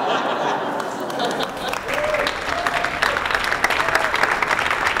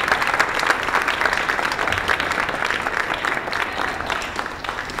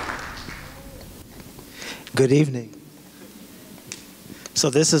 Good evening. So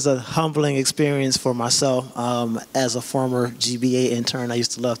this is a humbling experience for myself. As a former GBA intern, I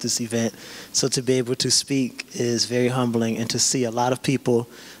used to love this event. So to be able to speak is very humbling, and to see a lot of people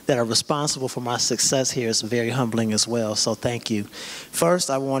that are responsible for my success here is very humbling as well. So thank you.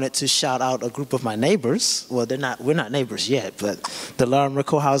 First, I wanted to shout out a group of my neighbors. Well, we're not neighbors yet, but the Larimer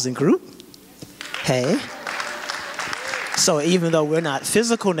Co-housing group. Hey. So even though we're not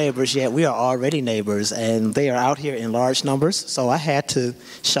physical neighbors yet, we are already neighbors, and they are out here in large numbers, so I had to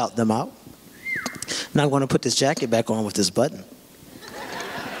shout them out. Now I'm going to put this jacket back on with this button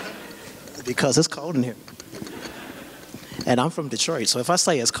because it's cold in here. And I'm from Detroit, so if I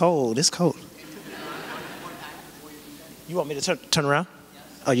say it's cold, it's cold. You want me to turn around?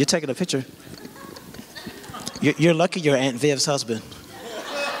 Oh, you're taking a picture? You're lucky you're Aunt Viv's husband.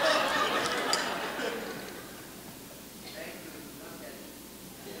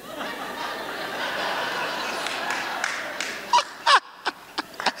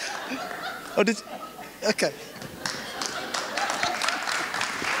 Oh, did you? Okay.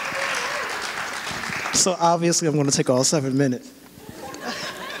 So obviously I'm going to take all 7 minutes.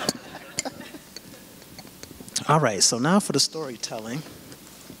 All right, so now for the storytelling.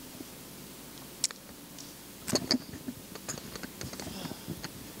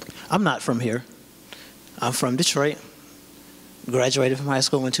 I'm not from here. I'm from Detroit. Graduated from high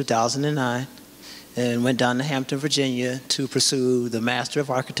school in 2009 and went down to Hampton, Virginia to pursue the Master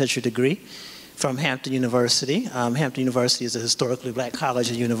of Architecture degree from Hampton University. Hampton University is a historically black college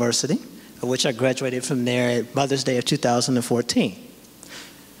and university, of which I graduated from there at Mother's Day of 2014.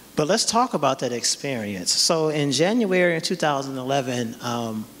 But let's talk about that experience. So in January of 2011,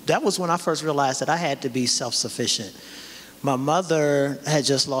 that was when I first realized that I had to be self-sufficient. My mother had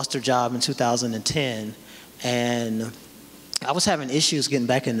just lost her job in 2010, and I was having issues getting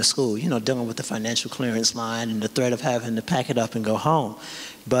back into school, you know, dealing with the financial clearance line and the threat of having to pack it up and go home.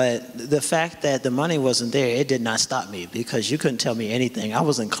 But the fact that the money wasn't there, it did not stop me, because you couldn't tell me anything. I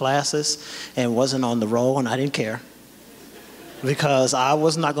was in classes and wasn't on the roll, and I didn't care, because I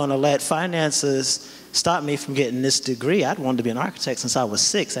was not going to let finances stop me from getting this degree. I'd wanted to be an architect since I was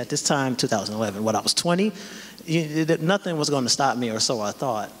 6. At this time, 2011, when I was 20, nothing was going to stop me, or so I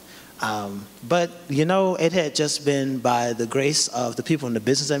thought. But, you know, it had just been by the grace of the people in the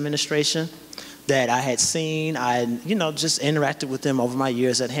business administration that I had seen. I, you know, just interacted with them over my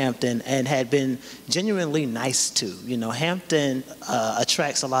years at Hampton and had been genuinely nice to. You know, Hampton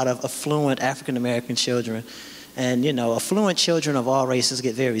attracts a lot of affluent African-American children. And, you know, affluent children of all races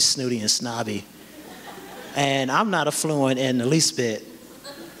get very snooty and snobby. And I'm not affluent in the least bit.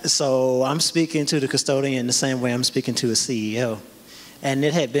 So I'm speaking to the custodian the same way I'm speaking to a CEO. And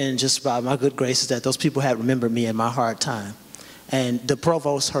it had been just by my good graces that those people had remembered me in my hard time. And the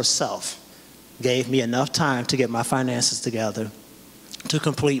provost herself gave me enough time to get my finances together to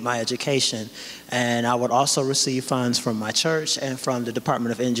complete my education. And I would also receive funds from my church and from the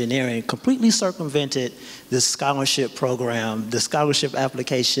Department of Engineering, completely circumvented the scholarship program, the scholarship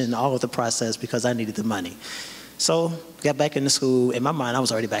application, all of the process, because I needed the money. So got back into school. In my mind, I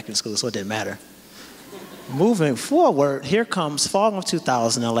was already back in school, so it didn't matter. Moving forward, here comes fall of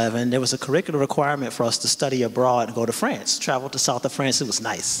 2011. There was a curricular requirement for us to study abroad and go to France. Traveled to south of France. It was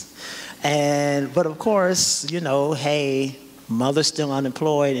nice. But of course, you know, hey, mother's still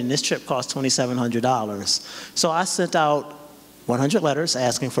unemployed, and this trip cost $2,700. So I sent out 100 letters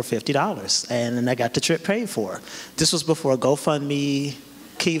asking for $50, and then I got the trip paid for. This was before GoFundMe,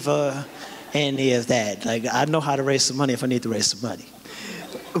 Kiva, any of that. Like, I know how to raise some money if I need to raise some money.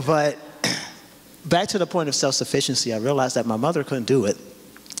 But back to the point of self-sufficiency, I realized that my mother couldn't do it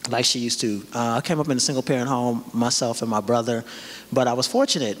like she used to. I came up in a single-parent home, myself and my brother, but I was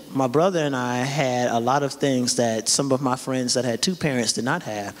fortunate. My brother and I had a lot of things that some of my friends that had 2 parents did not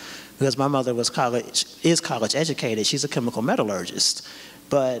have, because my mother is college educated. She's a chemical metallurgist.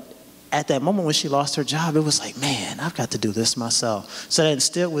 But at that moment when she lost her job, it was like, man, I've got to do this myself. So that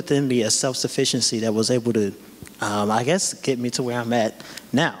instilled within me a self-sufficiency that was able to, I guess, get me to where I'm at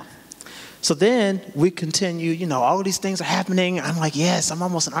now. So then we continue, you know, all of these things are happening. I'm like, yes, I'm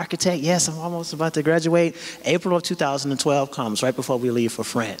almost an architect. Yes, I'm almost about to graduate. April of 2012 comes right before we leave for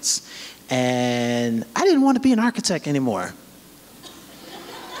France. And I didn't want to be an architect anymore.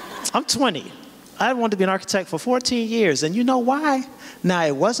 I'm 20. I wanted to be an architect for 14 years. And you know why? Now,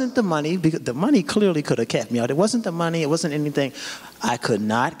 it wasn't the money, because the money clearly could have kept me out. It wasn't the money. It wasn't anything. I could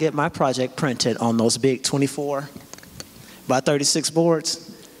not get my project printed on those big 24 by 36 boards,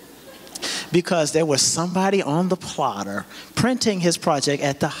 because there was somebody on the plotter printing his project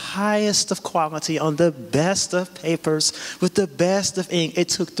at the highest of quality on the best of papers with the best of ink. It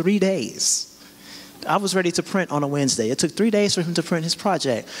took 3 days. I was ready to print on a Wednesday. It took 3 days for him to print his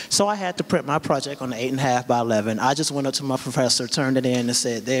project. So I had to print my project on the 8.5 by 11. I just went up to my professor, turned it in, and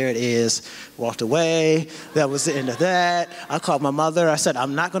said, there it is. Walked away. That was the end of that. I called my mother. I said,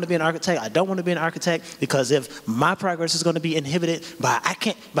 I'm not going to be an architect. I don't want to be an architect, because if my progress is going to be inhibited by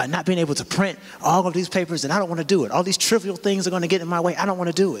not being able to print all of these papers, then I don't want to do it. All these trivial things are going to get in my way. I don't want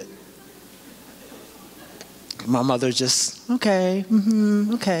to do it. My mother just, okay,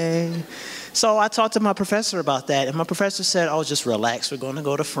 okay. So I talked to my professor about that, and my professor said, oh, just relax. We're going to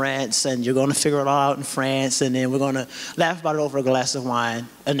go to France, and you're going to figure it all out in France, and then we're going to laugh about it over a glass of wine.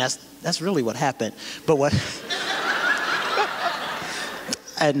 And that's really what happened. But what...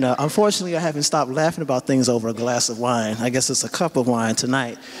 And unfortunately, I haven't stopped laughing about things over a glass of wine. I guess it's a cup of wine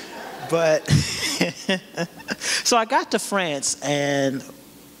tonight. But so I got to France, and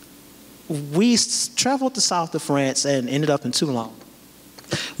we traveled to south of France and ended up in Toulon.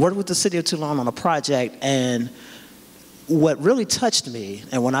 Worked with the city of Toulon on a project, and what really touched me,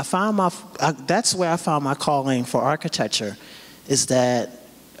 and when I found that's where I found my calling for architecture, is that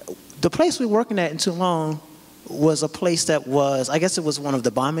the place we were working at in Toulon was a place that was, I guess it was one of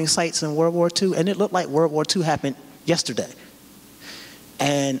the bombing sites in World War II, and it looked like World War II happened yesterday.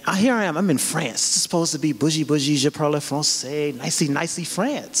 And here I am, I'm in France. It's supposed to be bougie, bougie, je parle français, nicey, nicey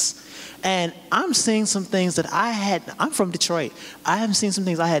France. And I'm seeing some things that I'm from Detroit. I haven't seen some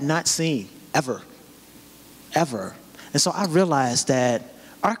things I had not seen, ever. And so I realized that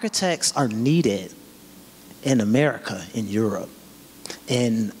architects are needed in America, in Europe,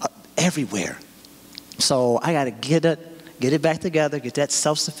 in everywhere. So I got to get it back together, get that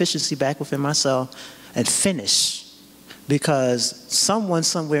self-sufficiency back within myself, and finish. Because someone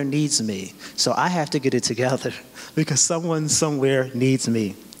somewhere needs me. So I have to get it together because someone somewhere needs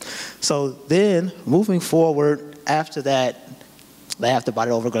me. So then, moving forward, after that, I laughed about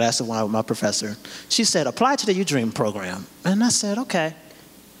it over a glass of wine with my professor. She said, apply to the You Dream program. And I said, okay.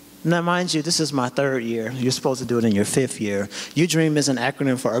 Now, mind you, this is my 3rd year. You're supposed to do it in your 5th year. You Dream is an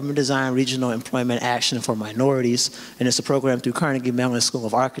acronym for Urban Design Regional Employment Action for Minorities, and it's a program through Carnegie Mellon School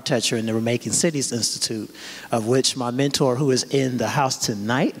of Architecture and the Remaking Cities Institute, of which my mentor, who is in the house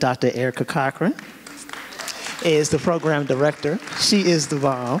tonight, Dr. Erica Cochran, is the program director. She is the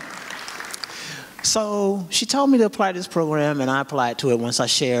bomb. So she told me to apply to this program, and I applied to it once I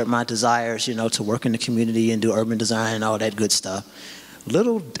shared my desires, you know, to work in the community and do urban design and all that good stuff.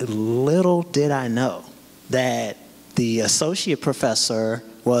 Little did I know that the associate professor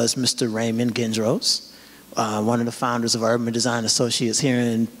was Mr. Raymond Gendros, one of the founders of Urban Design Associates here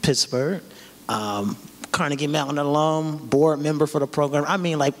in Pittsburgh, Carnegie Mellon alum, board member for the program. I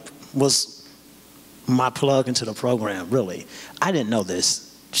mean, like, was my plug into the program, really. I didn't know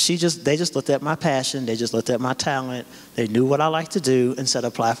this. They just looked at my passion, they just looked at my talent, they knew what I like to do and said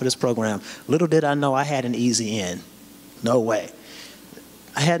apply for this program. Little did I know I had an easy in. No way.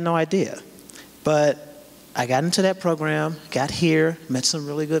 I had no idea. But I got into that program, got here, met some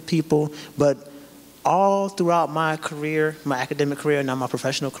really good people, but all throughout my career, my academic career, now my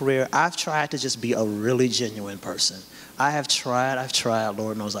professional career, I've tried to just be a really genuine person. I've tried,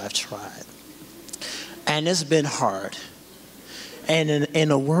 Lord knows I've tried. And it's been hard. And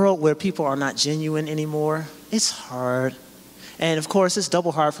in a world where people are not genuine anymore, it's hard. And of course, it's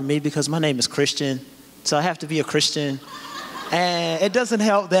double hard for me because my name is Christian, so I have to be a Christian. And it doesn't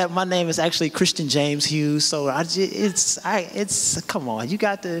help that my name is actually Christian James Hughes, so come on, you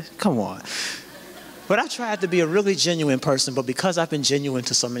got to, come on. But I tried to be a really genuine person, but because I've been genuine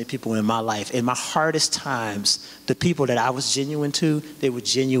to so many people in my life, in my hardest times, the people that I was genuine to, they were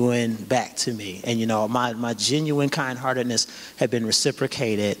genuine back to me. And you know, my genuine kind-heartedness had been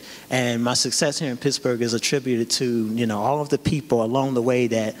reciprocated, and my success here in Pittsburgh is attributed to, you know, all of the people along the way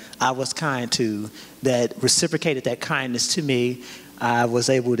that I was kind to, that reciprocated that kindness to me. I was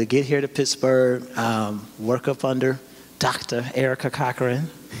able to get here to Pittsburgh, work up under Dr. Erica Cochran.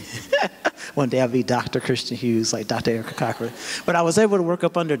 One day I'll be Dr. Christian Hughes, like Dr. Erica Cochran. But I was able to work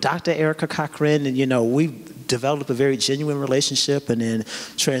up under Dr. Erica Cochran, and you know, we developed a very genuine relationship, and then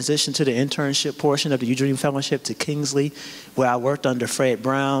transitioned to the internship portion of the You Dream Fellowship to Kingsley, where I worked under Fred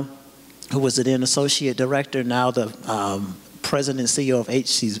Brown, who was the then associate director, now the president and CEO of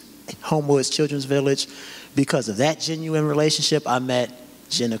HC's Homewoods Children's Village. Because of that genuine relationship, I met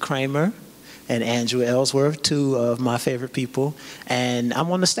Jenna Kramer and Andrew Ellsworth, 2 of my favorite people, and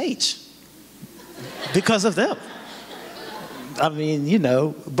I'm on the stage because of them. I mean, you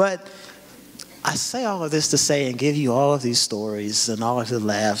know, but I say all of this to say and give you all of these stories and all of the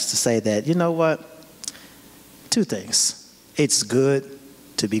laughs to say that, you know what? 2 things. It's good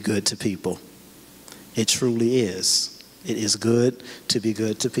to be good to people. It truly is. It is good to be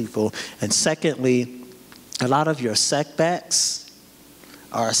good to people. And secondly, a lot of your setbacks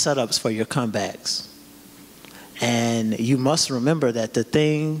are setups for your comebacks. And you must remember that the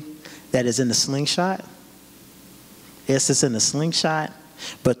thing that is in the slingshot, yes, it's in the slingshot,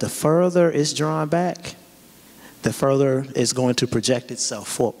 but the further it's drawn back, the further it's going to project itself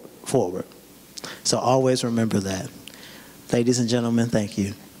forward. So always remember that. Ladies and gentlemen, thank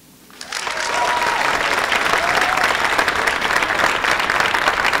you.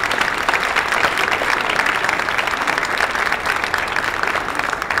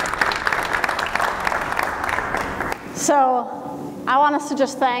 So I want us to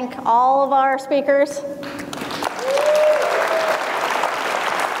just thank all of our speakers.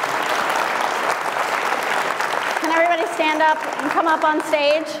 Can everybody stand up and come up on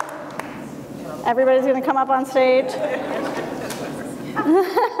stage? Everybody's going to come up on stage.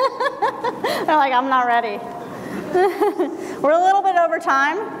 They're like, I'm not ready. We're a little bit over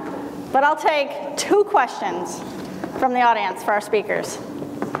time, but I'll take 2 questions from the audience for our speakers.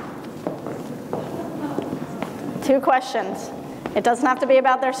 2 questions. It doesn't have to be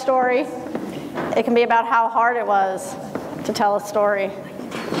about their story. It can be about how hard it was to tell a story.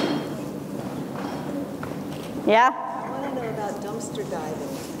 Yeah? I want to know about dumpster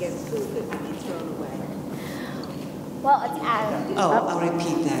diving to get food that can be thrown away. Well, it's I'll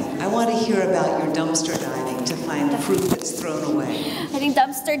repeat that. I want to hear about your dumpster diving to find fruit that's thrown away. I think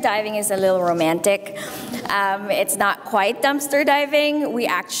dumpster diving is a little romantic. It's not quite dumpster diving. We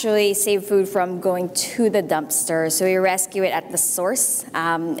actually save food from going to the dumpster. So we rescue it at the source,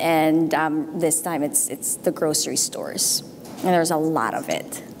 and this time it's the grocery stores. And there's a lot of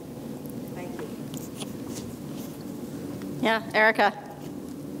it. Yeah, Erica.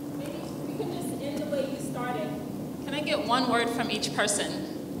 Maybe we can just end the way you started. Can I get one word from each person?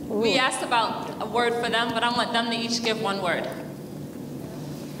 We asked about a word for them, but I want them to each give one word.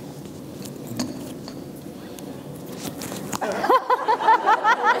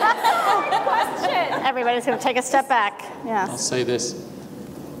 Everybody's going to take a step back. Yeah. I'll say this.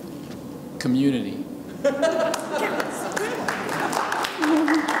 Community.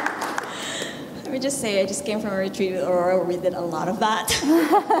 Let me just say, I just came from a retreat with Aurora. We did a lot of that.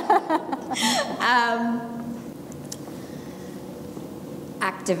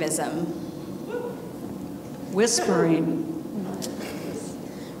 Activism. Whispering.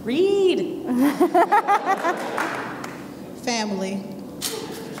 Read. Family.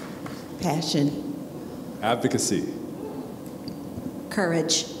 Passion. Advocacy.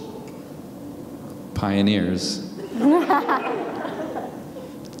 Courage. Pioneers.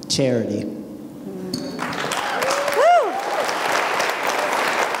 Charity.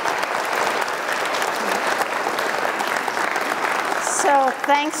 So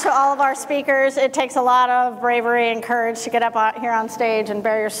thanks to all of our speakers. It takes a lot of bravery and courage to get up out here on stage and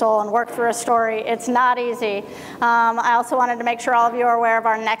bare your soul and work through a story. It's not easy. I also wanted to make sure all of you are aware of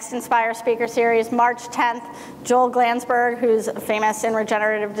our next Inspire speaker series, March 10th. Joel Glansberg, who's famous in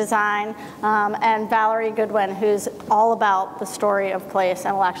regenerative design, and Valerie Goodwin, who's all about the story of place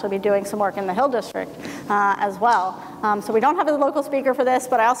and will actually be doing some work in the Hill District as well. So we don't have a local speaker for this,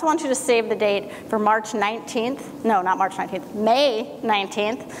 but I also want you to save the date for March 19th. No, not March 19th, May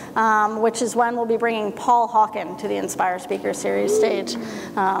 19th, which is when we'll be bringing Paul Hawken to the Inspire Speaker Series stage.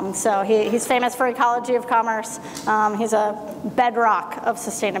 So he's famous for ecology of commerce. He's a bedrock of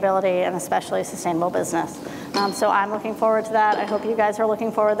sustainability and especially sustainable business. So I'm looking forward to that. I hope you guys are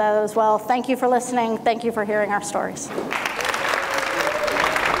looking forward to that as well. Thank you for listening. Thank you for hearing our stories.